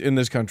left in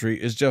this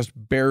country is just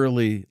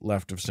barely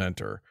left of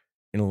center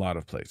in a lot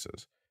of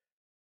places,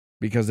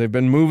 because they've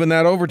been moving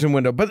that Overton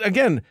window. But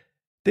again,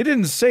 they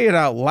didn't say it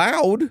out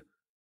loud.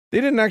 They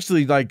didn't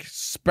actually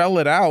spell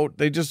it out.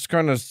 They just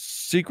kind of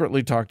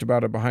secretly talked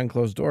about it behind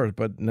closed doors.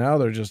 But now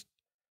they're just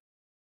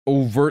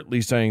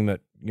overtly saying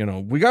that,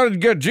 we got to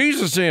get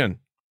Jesus in.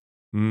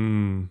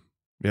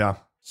 Yeah.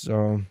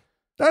 So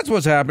that's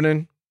what's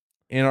happening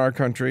in our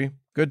country.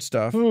 Good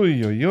stuff.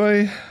 Oy, oy,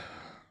 oy.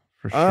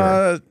 For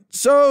sure.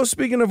 So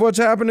speaking of what's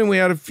happening, we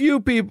had a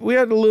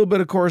little bit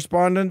of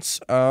correspondence.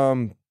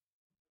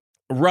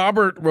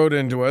 Robert wrote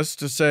into us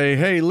to say,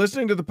 hey,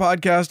 listening to the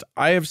podcast,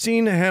 I have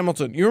seen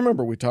Hamilton. You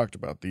remember we talked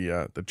about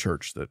the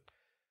church that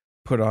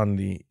put on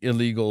the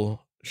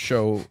illegal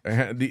show,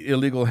 the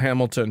illegal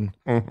Hamilton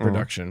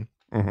production.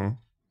 Mm-hmm.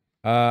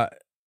 I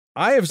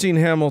have seen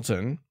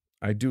Hamilton.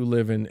 I do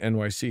live in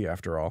NYC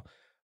after all,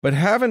 but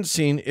haven't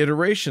seen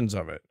iterations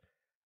of it.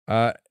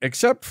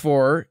 Except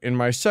for in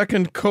my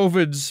second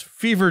COVID's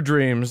fever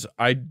dreams,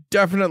 I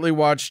definitely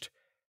watched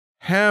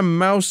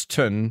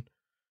Ham-Mouston,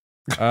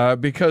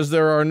 because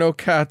there are no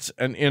cats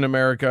in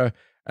America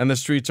and the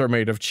streets are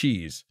made of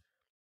cheese.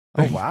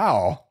 Oh,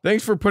 wow.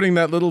 Thanks for putting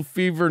that little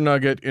fever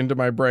nugget into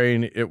my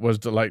brain. It was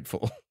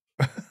delightful.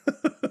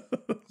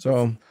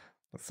 So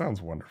that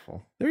sounds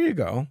wonderful. There you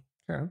go.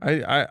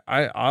 Yeah.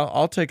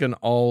 I'll take an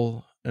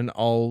all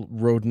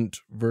rodent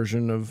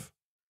version of.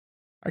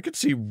 I could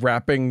see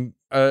rapping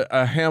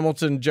a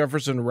Hamilton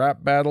Jefferson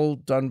rap battle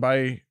done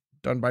by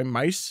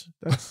mice.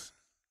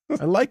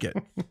 I like it.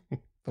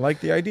 I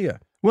like the idea.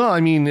 Well,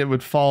 I mean, it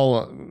would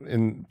fall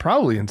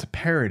probably into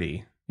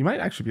parody. You might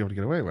actually be able to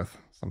get away with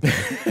something.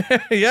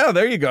 Yeah,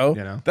 there you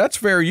go. That's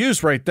fair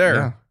use right there.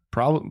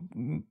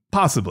 Yeah,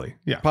 possibly.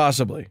 Yeah,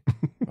 possibly.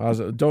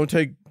 Don't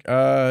take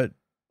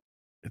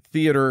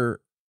theater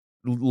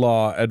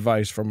law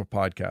advice from a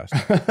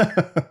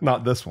podcast.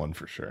 Not this one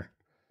for sure.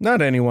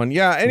 Not anyone.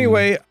 Yeah.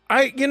 Anyway,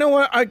 you know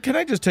what? Can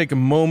I just take a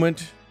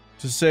moment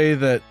to say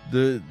that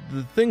the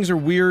things are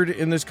weird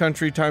in this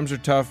country. Times are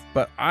tough,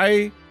 but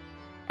I'd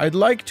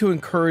like to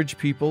encourage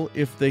people,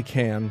 if they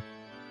can,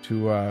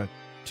 to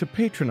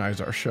patronize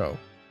our show.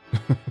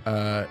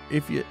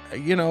 If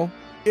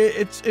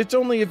it's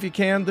only if you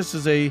can. This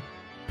is a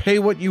pay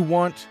what you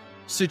want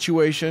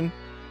situation.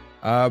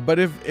 But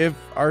if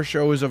our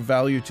show is of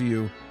value to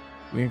you,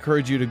 we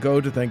encourage you to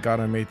go to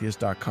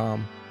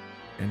thankgodimatheist.com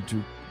and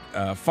to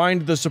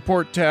find the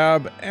support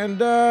tab and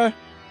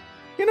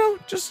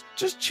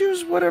just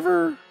choose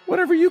whatever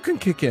you can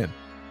kick in.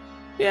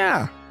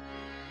 Yeah.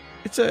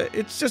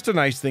 It's just a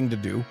nice thing to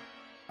do.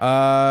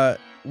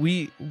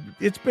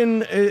 It's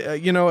been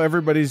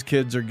everybody's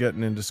kids are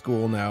getting into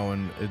school now,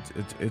 and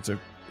it's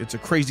a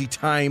crazy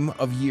time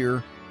of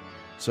year.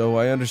 So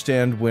I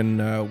understand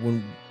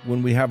when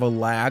we have a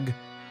lag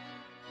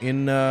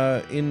in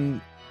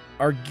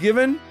our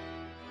giving,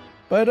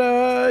 but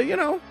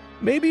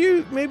maybe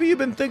you've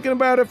been thinking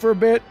about it for a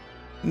bit.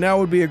 Now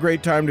would be a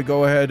great time to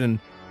go ahead and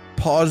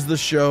pause the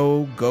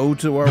show, go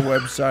to our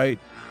website,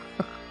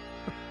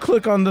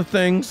 click on the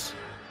things.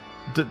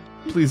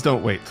 Please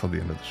don't wait till the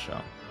end of the show.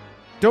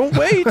 Don't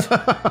wait.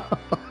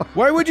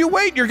 Why would you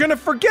wait? You're going to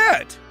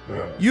forget.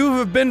 You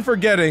have been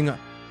forgetting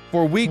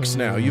for weeks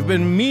now. You've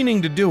been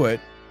meaning to do it.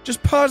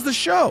 Just pause the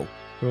show.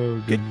 Oh,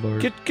 good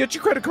Lord. Get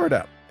your credit card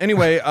out.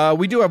 Anyway,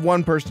 we do have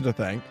one person to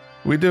thank.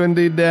 We do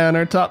indeed, Dan,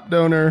 our top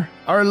donor,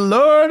 our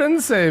Lord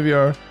and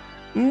Savior,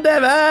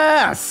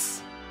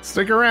 Davis.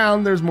 Stick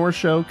around. There's more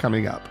show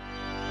coming up.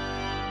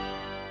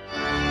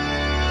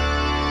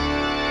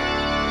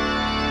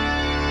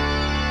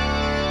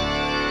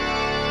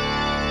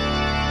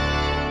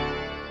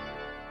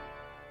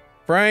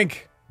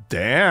 Frank.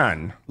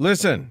 Dan.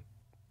 Listen,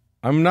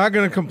 I'm not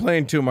going to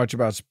complain too much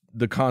about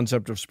the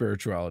concept of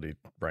spirituality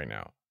right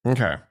now.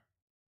 Okay.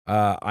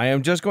 I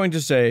am just going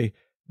to say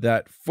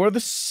that for the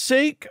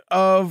sake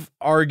of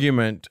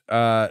argument,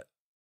 we're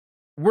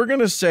going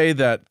to say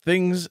that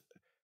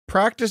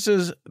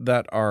practices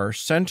that are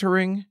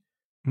centering,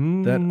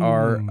 that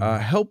are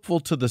helpful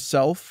to the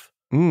self,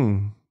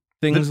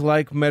 things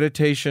like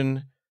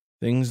meditation,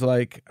 things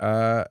like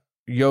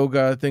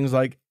yoga, things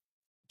like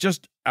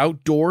just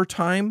outdoor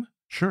time,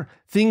 Sure.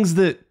 Things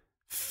that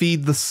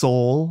feed the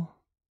soul.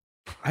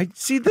 I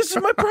see, this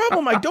is my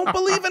problem. I don't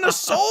believe in a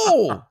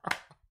soul.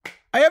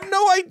 I have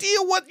no idea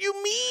what you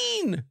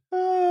mean.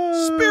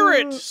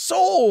 Spirit,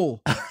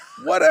 soul,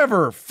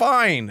 whatever,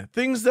 fine.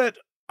 Things that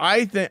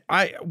I think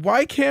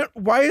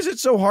why is it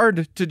so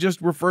hard to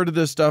just refer to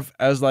this stuff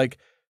as like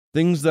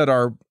things that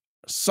are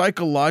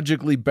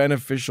psychologically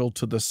beneficial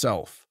to the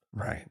self?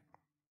 Right.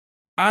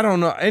 I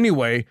don't know.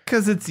 Anyway,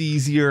 because it's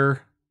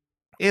easier.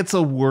 It's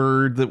a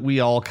word that we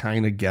all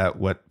kind of get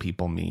what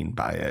people mean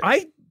by it.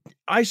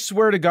 I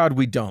swear to God,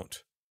 we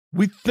don't.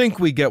 We think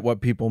we get what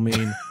people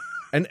mean,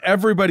 and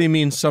everybody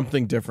means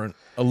something different,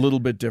 a little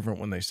bit different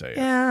when they say it.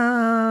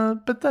 Yeah,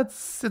 but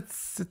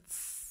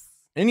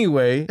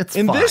Anyway, it's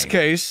in fine. this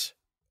case,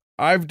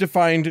 I've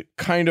defined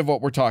kind of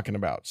what we're talking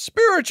about.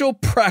 Spiritual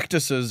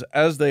practices,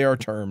 as they are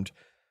termed.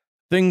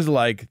 Things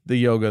like the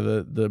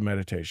yoga, the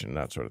meditation,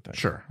 that sort of thing.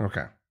 Sure.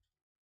 Okay.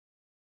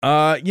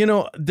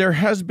 There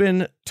has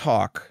been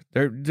talk,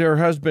 there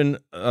has been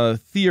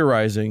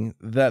theorizing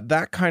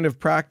that kind of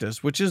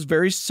practice, which is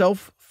very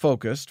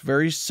self-focused,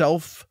 very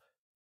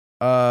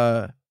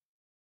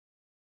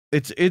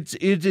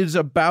it is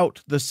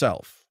about the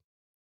self.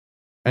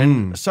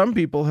 And some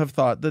people have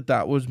thought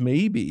that was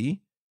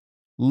maybe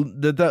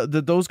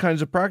that those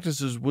kinds of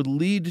practices would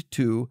lead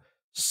to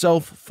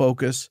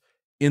self-focus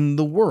in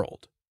the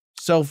world,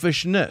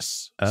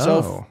 selfishness,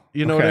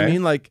 you know what I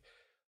mean? Like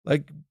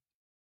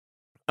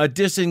a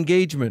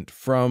disengagement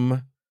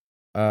from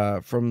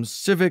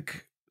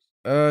civic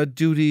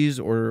duties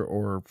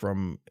or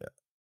from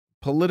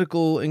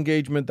political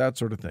engagement, that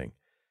sort of thing.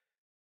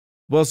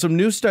 Well, some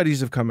new studies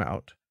have come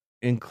out,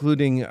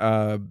 including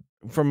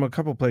from a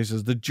couple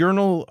places. The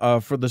Journal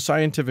for the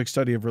Scientific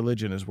Study of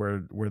Religion is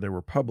where they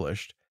were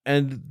published,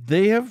 and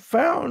they have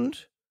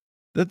found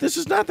that this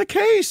is not the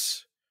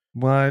case.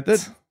 What?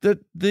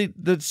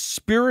 That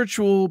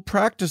spiritual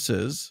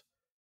practices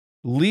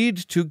lead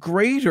to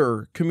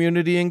greater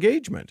community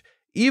engagement,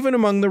 even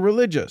among the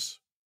religious.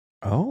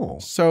 Oh.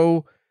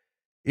 So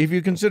if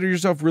you consider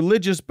yourself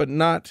religious, but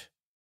not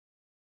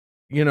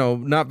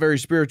very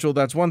spiritual,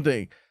 that's one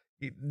thing.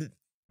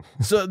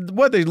 So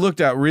what they looked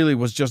at really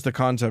was just the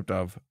concept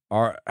of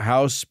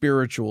how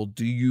spiritual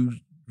do you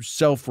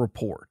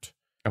self-report?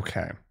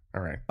 Okay.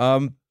 All right.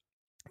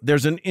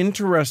 There's an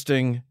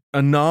interesting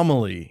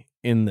anomaly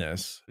in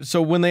this. So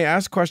when they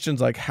ask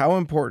questions like, how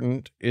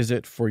important is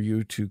it for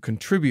you to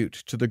contribute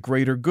to the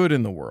greater good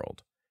in the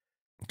world?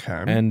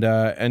 Okay. And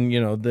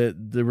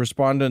the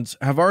respondents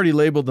have already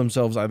labeled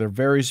themselves either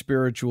very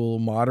spiritual,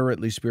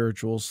 moderately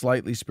spiritual,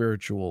 slightly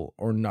spiritual,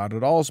 or not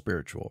at all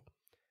spiritual.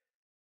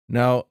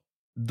 Now,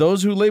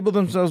 those who label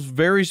themselves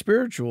very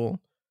spiritual,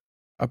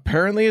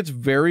 apparently it's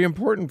very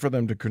important for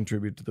them to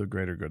contribute to the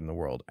greater good in the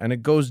world. And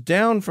it goes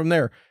down from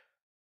there.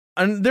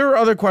 And there are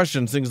other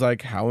questions, things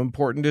like, how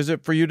important is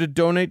it for you to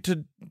donate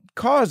to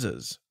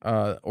causes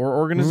or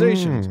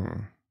organizations?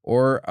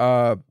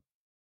 Or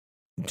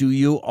do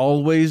you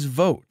always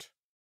vote?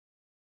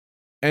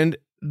 And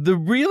the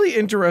really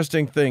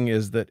interesting thing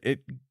is that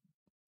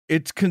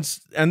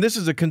and this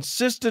is a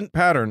consistent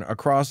pattern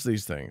across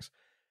these things.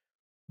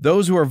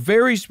 Those who are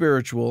very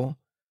spiritual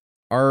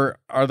are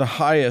the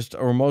highest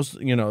or most,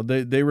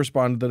 they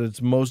respond that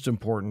it's most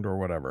important or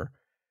whatever.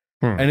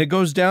 And it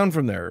goes down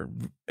from there.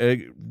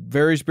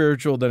 Very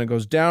spiritual, then it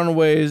goes down a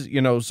ways,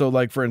 so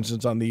like, for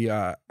instance, on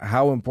the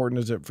how important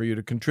is it for you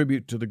to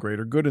contribute to the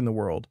greater good in the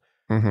world,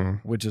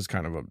 which is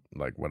kind of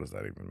what does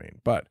that even mean?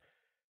 But,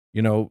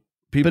 people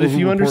But if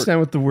you understand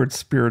what the word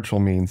spiritual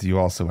means, you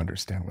also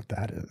understand what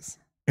that is.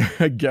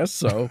 I guess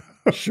so.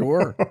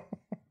 Sure.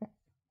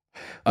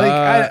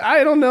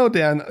 I don't know,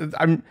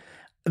 Dan.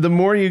 The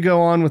more you go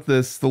on with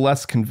this, the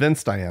less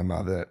convinced I am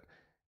of it.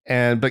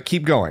 But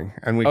keep going,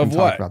 and we can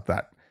talk about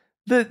that.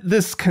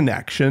 This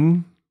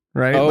connection,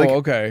 right? Oh,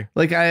 okay.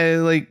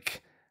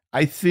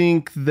 I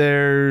think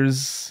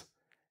there's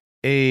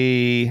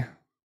a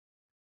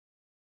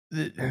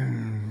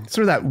sort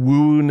of that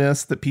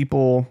woo-ness that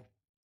people,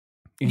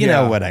 you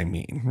know what I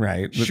mean,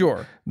 right?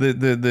 Sure.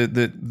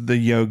 The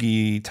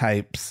yogi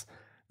types,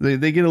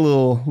 they get a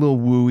little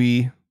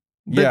wooey.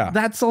 But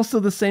that's also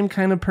the same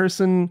kind of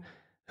person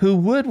who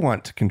would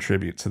want to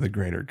contribute to the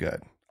greater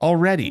good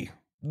already.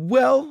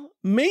 Well,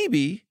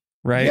 maybe.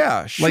 Right?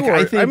 Yeah, sure.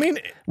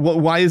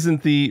 Why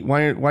isn't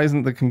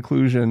the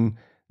conclusion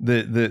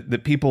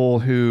that people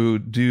who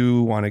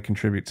do want to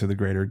contribute to the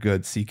greater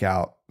good seek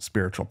out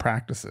spiritual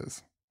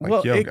practices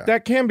like yoga?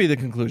 That can be the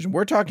conclusion.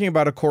 We're talking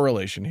about a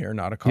correlation here,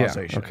 not a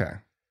causation. Yeah,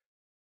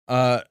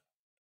 okay.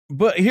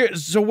 But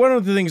so one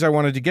of the things I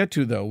wanted to get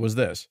to though was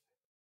this.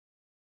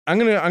 I'm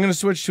gonna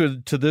switch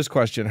to this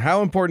question.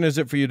 How important is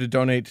it for you to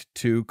donate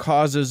to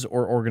causes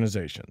or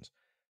organizations?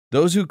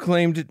 Those who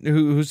claimed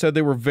who said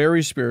they were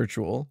very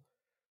spiritual,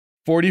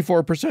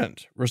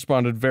 44%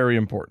 responded very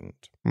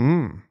important.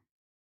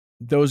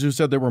 Those who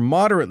said they were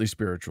moderately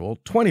spiritual,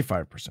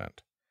 25%.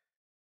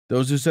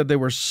 Those who said they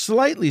were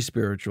slightly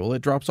spiritual,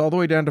 it drops all the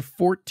way down to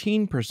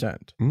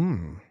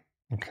 14%.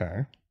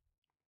 Okay.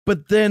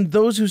 But then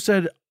those who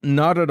said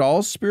not at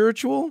all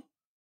spiritual,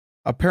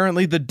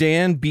 apparently the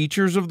Dan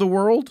Beechers of the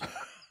world,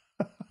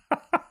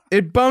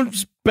 it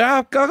bumps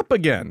back up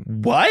again.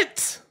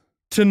 What?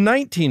 To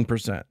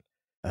 19%.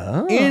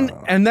 Oh.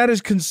 And that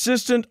is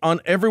consistent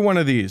on every one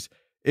of these.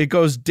 It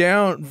goes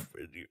down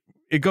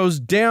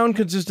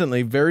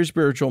consistently, very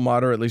spiritual,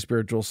 moderately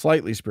spiritual,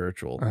 slightly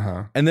spiritual.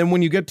 Uh-huh. And then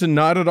when you get to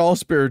not at all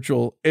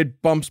spiritual,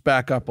 it bumps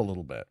back up a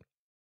little bit.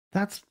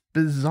 That's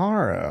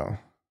bizarro.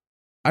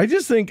 I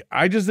just think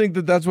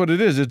that that's what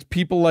it is. It's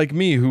people like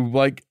me who,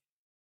 like,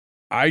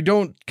 I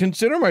don't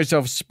consider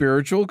myself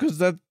spiritual because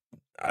that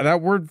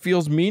word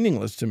feels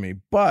meaningless to me,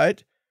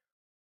 but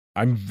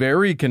I'm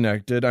very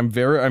connected. I'm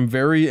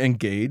very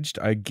engaged.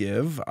 I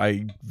give,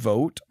 I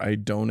vote, I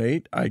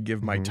donate, I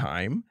give my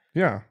time.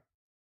 Yeah.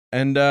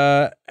 And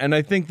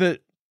I think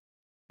that,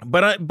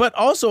 but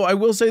also I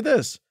will say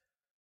this,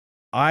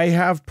 I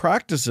have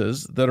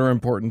practices that are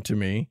important to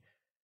me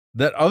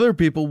that other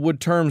people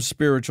would term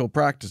spiritual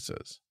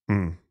practices.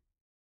 Mm.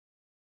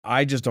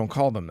 I just don't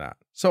call them that.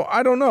 So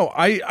I don't know.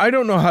 I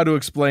don't know how to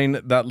explain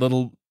that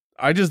little.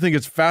 I just think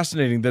it's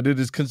fascinating that it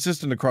is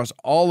consistent across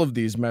all of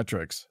these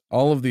metrics,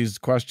 all of these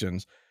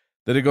questions,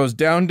 that it goes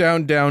down,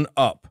 down, down,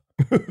 up.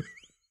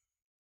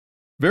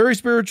 Very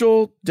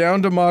spiritual,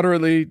 down to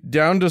moderately,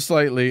 down to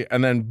slightly,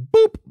 and then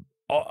boop,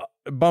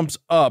 bumps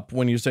up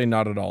when you say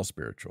not at all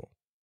spiritual.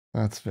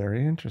 That's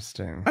very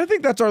interesting. I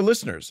think that's our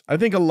listeners. I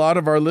think a lot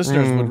of our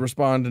listeners would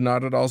respond to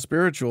not at all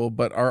spiritual,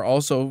 but are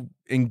also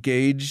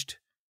engaged,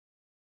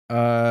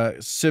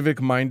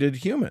 civic-minded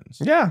humans.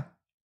 Yeah.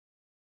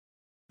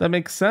 That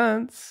makes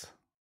sense.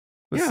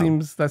 That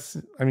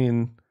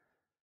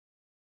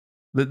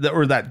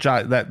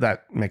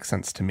makes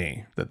sense to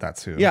me.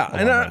 That's who. Yeah,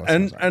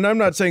 and I'm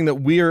not saying that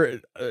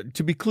we're.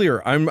 To be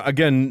clear, I'm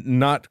again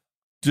not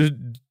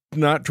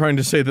trying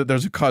to say that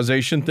there's a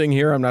causation thing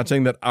here. I'm not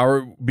saying that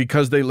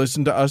because they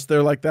listen to us,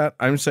 they're like that.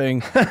 I'm saying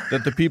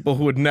that the people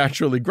who would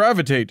naturally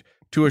gravitate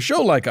to a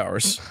show like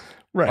ours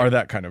are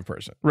that kind of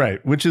person.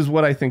 Right, which is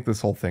what I think this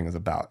whole thing is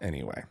about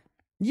anyway.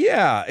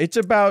 Yeah, it's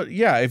about,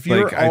 if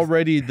you're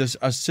already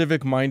a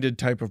civic-minded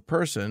type of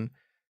person,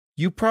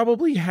 you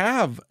probably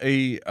have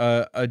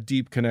a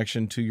deep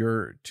connection to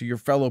your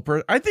fellow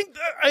person. I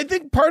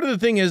think part of the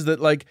thing is that,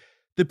 like,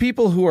 the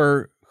people who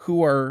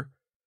are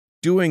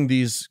doing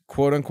these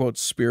quote unquote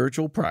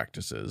spiritual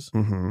practices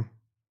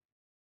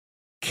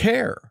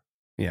care.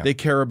 Yeah. They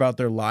care about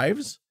their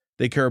lives,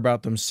 they care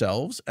about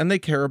themselves, and they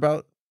care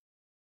about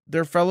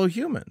their fellow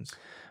humans.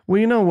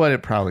 Well, you know what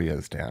it probably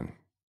is, Dan.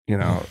 You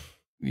know,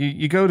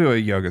 you go to a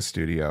yoga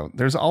studio,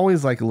 there's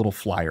always like a little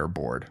flyer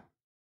board,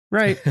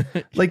 right?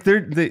 Like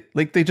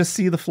they just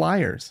see the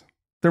flyers.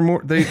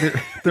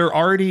 They're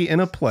already in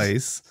a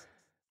place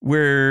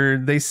where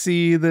they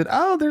see that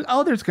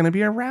there's going to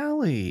be a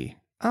rally.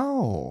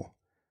 Oh,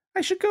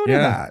 I should go to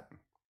that.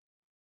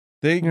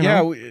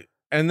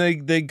 And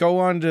they go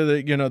on to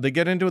they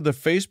get into the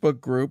Facebook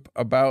group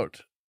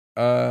about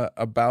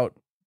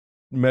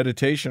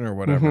meditation or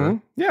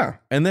whatever. Yeah.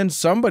 And then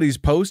somebody's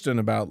posting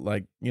about,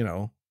 like,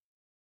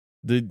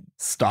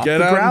 stop the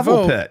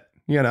gravel pit,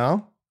 Yeah.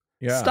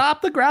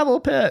 Stop the gravel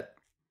pit.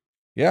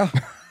 Yeah.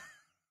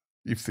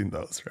 You've seen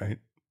those, right?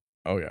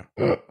 Oh yeah.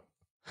 Oh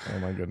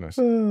my goodness.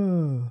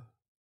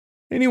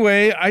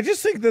 Anyway, I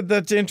just think that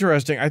that's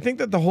interesting. I think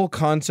that the whole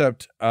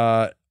concept,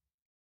 I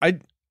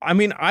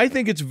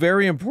think it's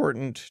very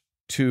important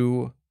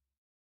to,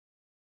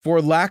 for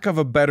lack of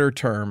a better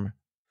term,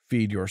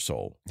 feed your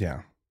soul.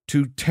 Yeah.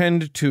 To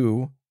tend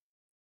to,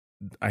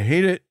 I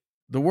hate it,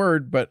 the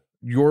word, but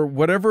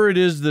whatever it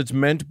is that's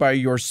meant by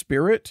your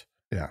spirit.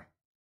 Yeah.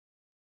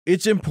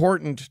 It's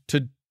important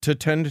to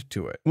tend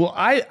to it. Well,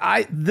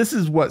 this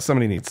is what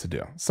somebody needs to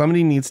do.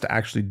 Somebody needs to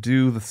actually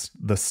do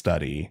the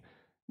study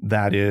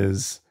that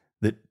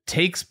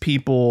takes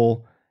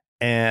people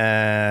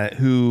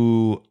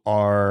who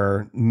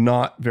are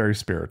not very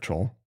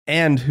spiritual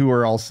and who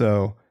are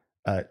also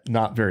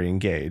not very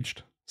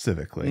engaged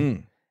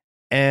civically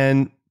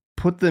and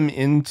put them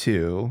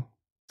into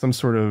some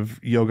sort of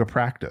yoga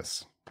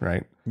practice,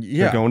 right?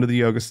 Yeah. They go into the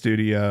yoga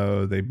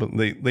studio.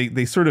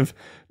 They sort of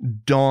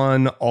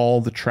don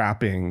all the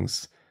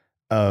trappings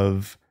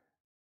of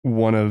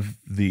one of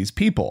these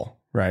people,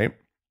 right?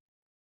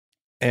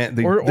 And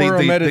a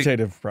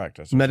meditative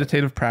practice.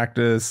 Meditative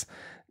practice.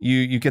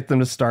 You get them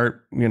to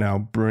start,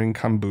 brewing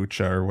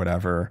kombucha or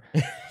whatever.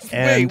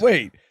 And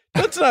wait.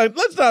 Let's not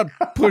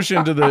push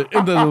into the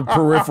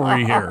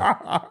periphery here.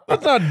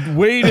 Let's not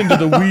wade into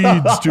the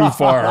weeds too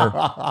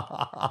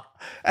far.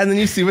 And then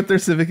you see what their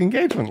civic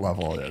engagement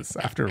level is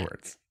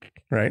afterwards,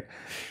 right?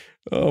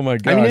 Oh my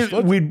gosh!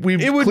 I mean, we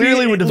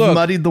clearly would have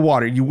muddied the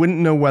water. You wouldn't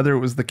know whether it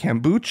was the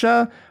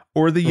kombucha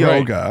or the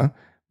yoga.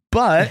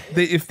 But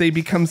if they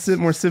become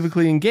more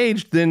civically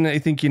engaged, then I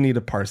think you need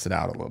to parse it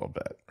out a little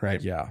bit,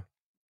 right? Yeah.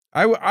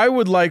 I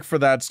would like for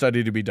that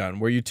study to be done,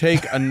 where you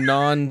take a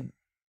non-engaged,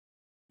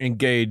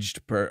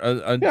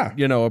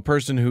 a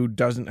person who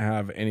doesn't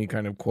have any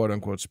kind of quote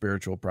unquote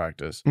spiritual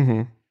practice.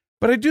 Mm-hmm.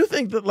 But I do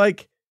think that,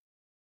 like,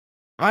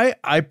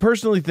 I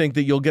personally think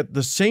that you'll get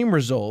the same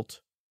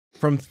result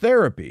from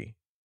therapy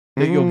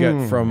that you'll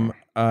get from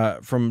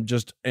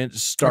just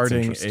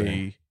starting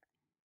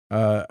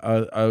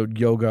a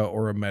yoga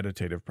or a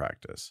meditative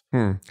practice.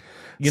 You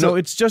know,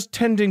 it's just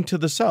tending to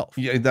the self.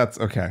 Yeah, that's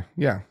okay.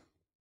 Yeah.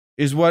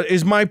 Is what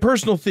is my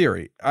personal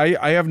theory.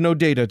 I have no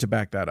data to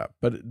back that up,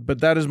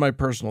 but that is my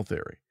personal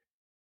theory.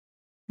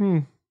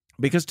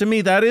 Because to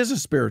me, that is a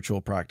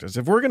spiritual practice.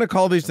 If we're going to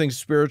call these things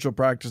spiritual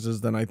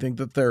practices, then I think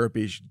that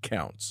therapy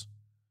counts.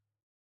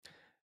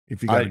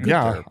 If you got a good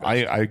therapist.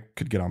 I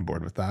could get on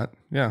board with that.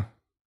 Yeah.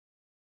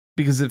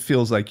 Because it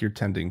feels like you're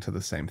tending to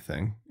the same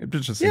thing.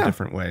 It's just in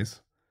different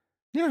ways.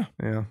 Yeah.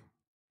 Yeah.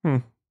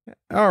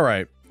 All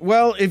right.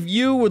 Well, if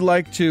you would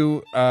like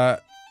to,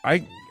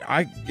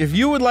 if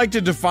you would like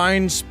to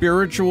define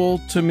spiritual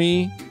to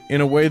me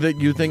in a way that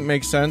you think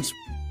makes sense,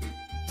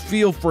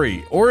 feel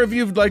free. Or if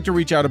you'd like to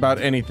reach out about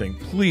anything,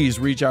 please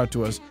reach out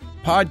to us.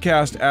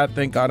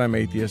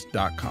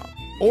 podcast@thankgodimatheist.com.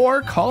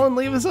 Or call and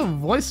leave us a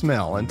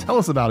voicemail and tell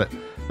us about it.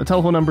 The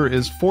telephone number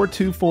is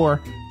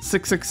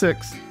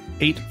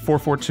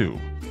 424-666-8442.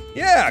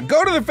 Yeah,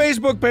 go to the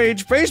Facebook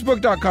page,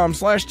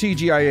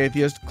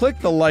 facebook.com/TGIAtheist. Click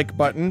the like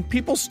button.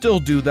 People still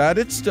do that.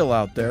 It's still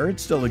out there. It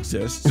still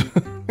exists.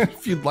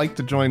 If you'd like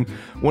to join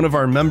one of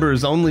our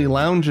members-only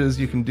lounges,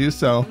 you can do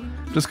so.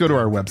 Just go to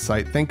our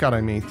website,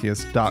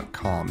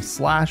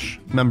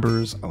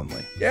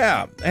 thankgodimatheist.com/members-only.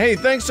 Yeah. Hey,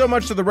 thanks so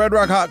much to the Red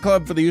Rock Hot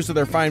Club for the use of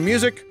their fine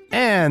music.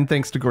 And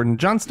thanks to Gordon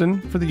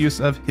Johnston for the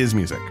use of his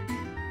music.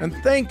 And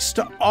thanks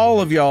to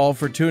all of y'all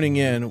for tuning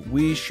in.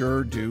 We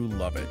sure do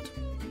love it.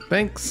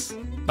 Thanks.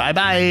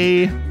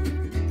 Bye-bye.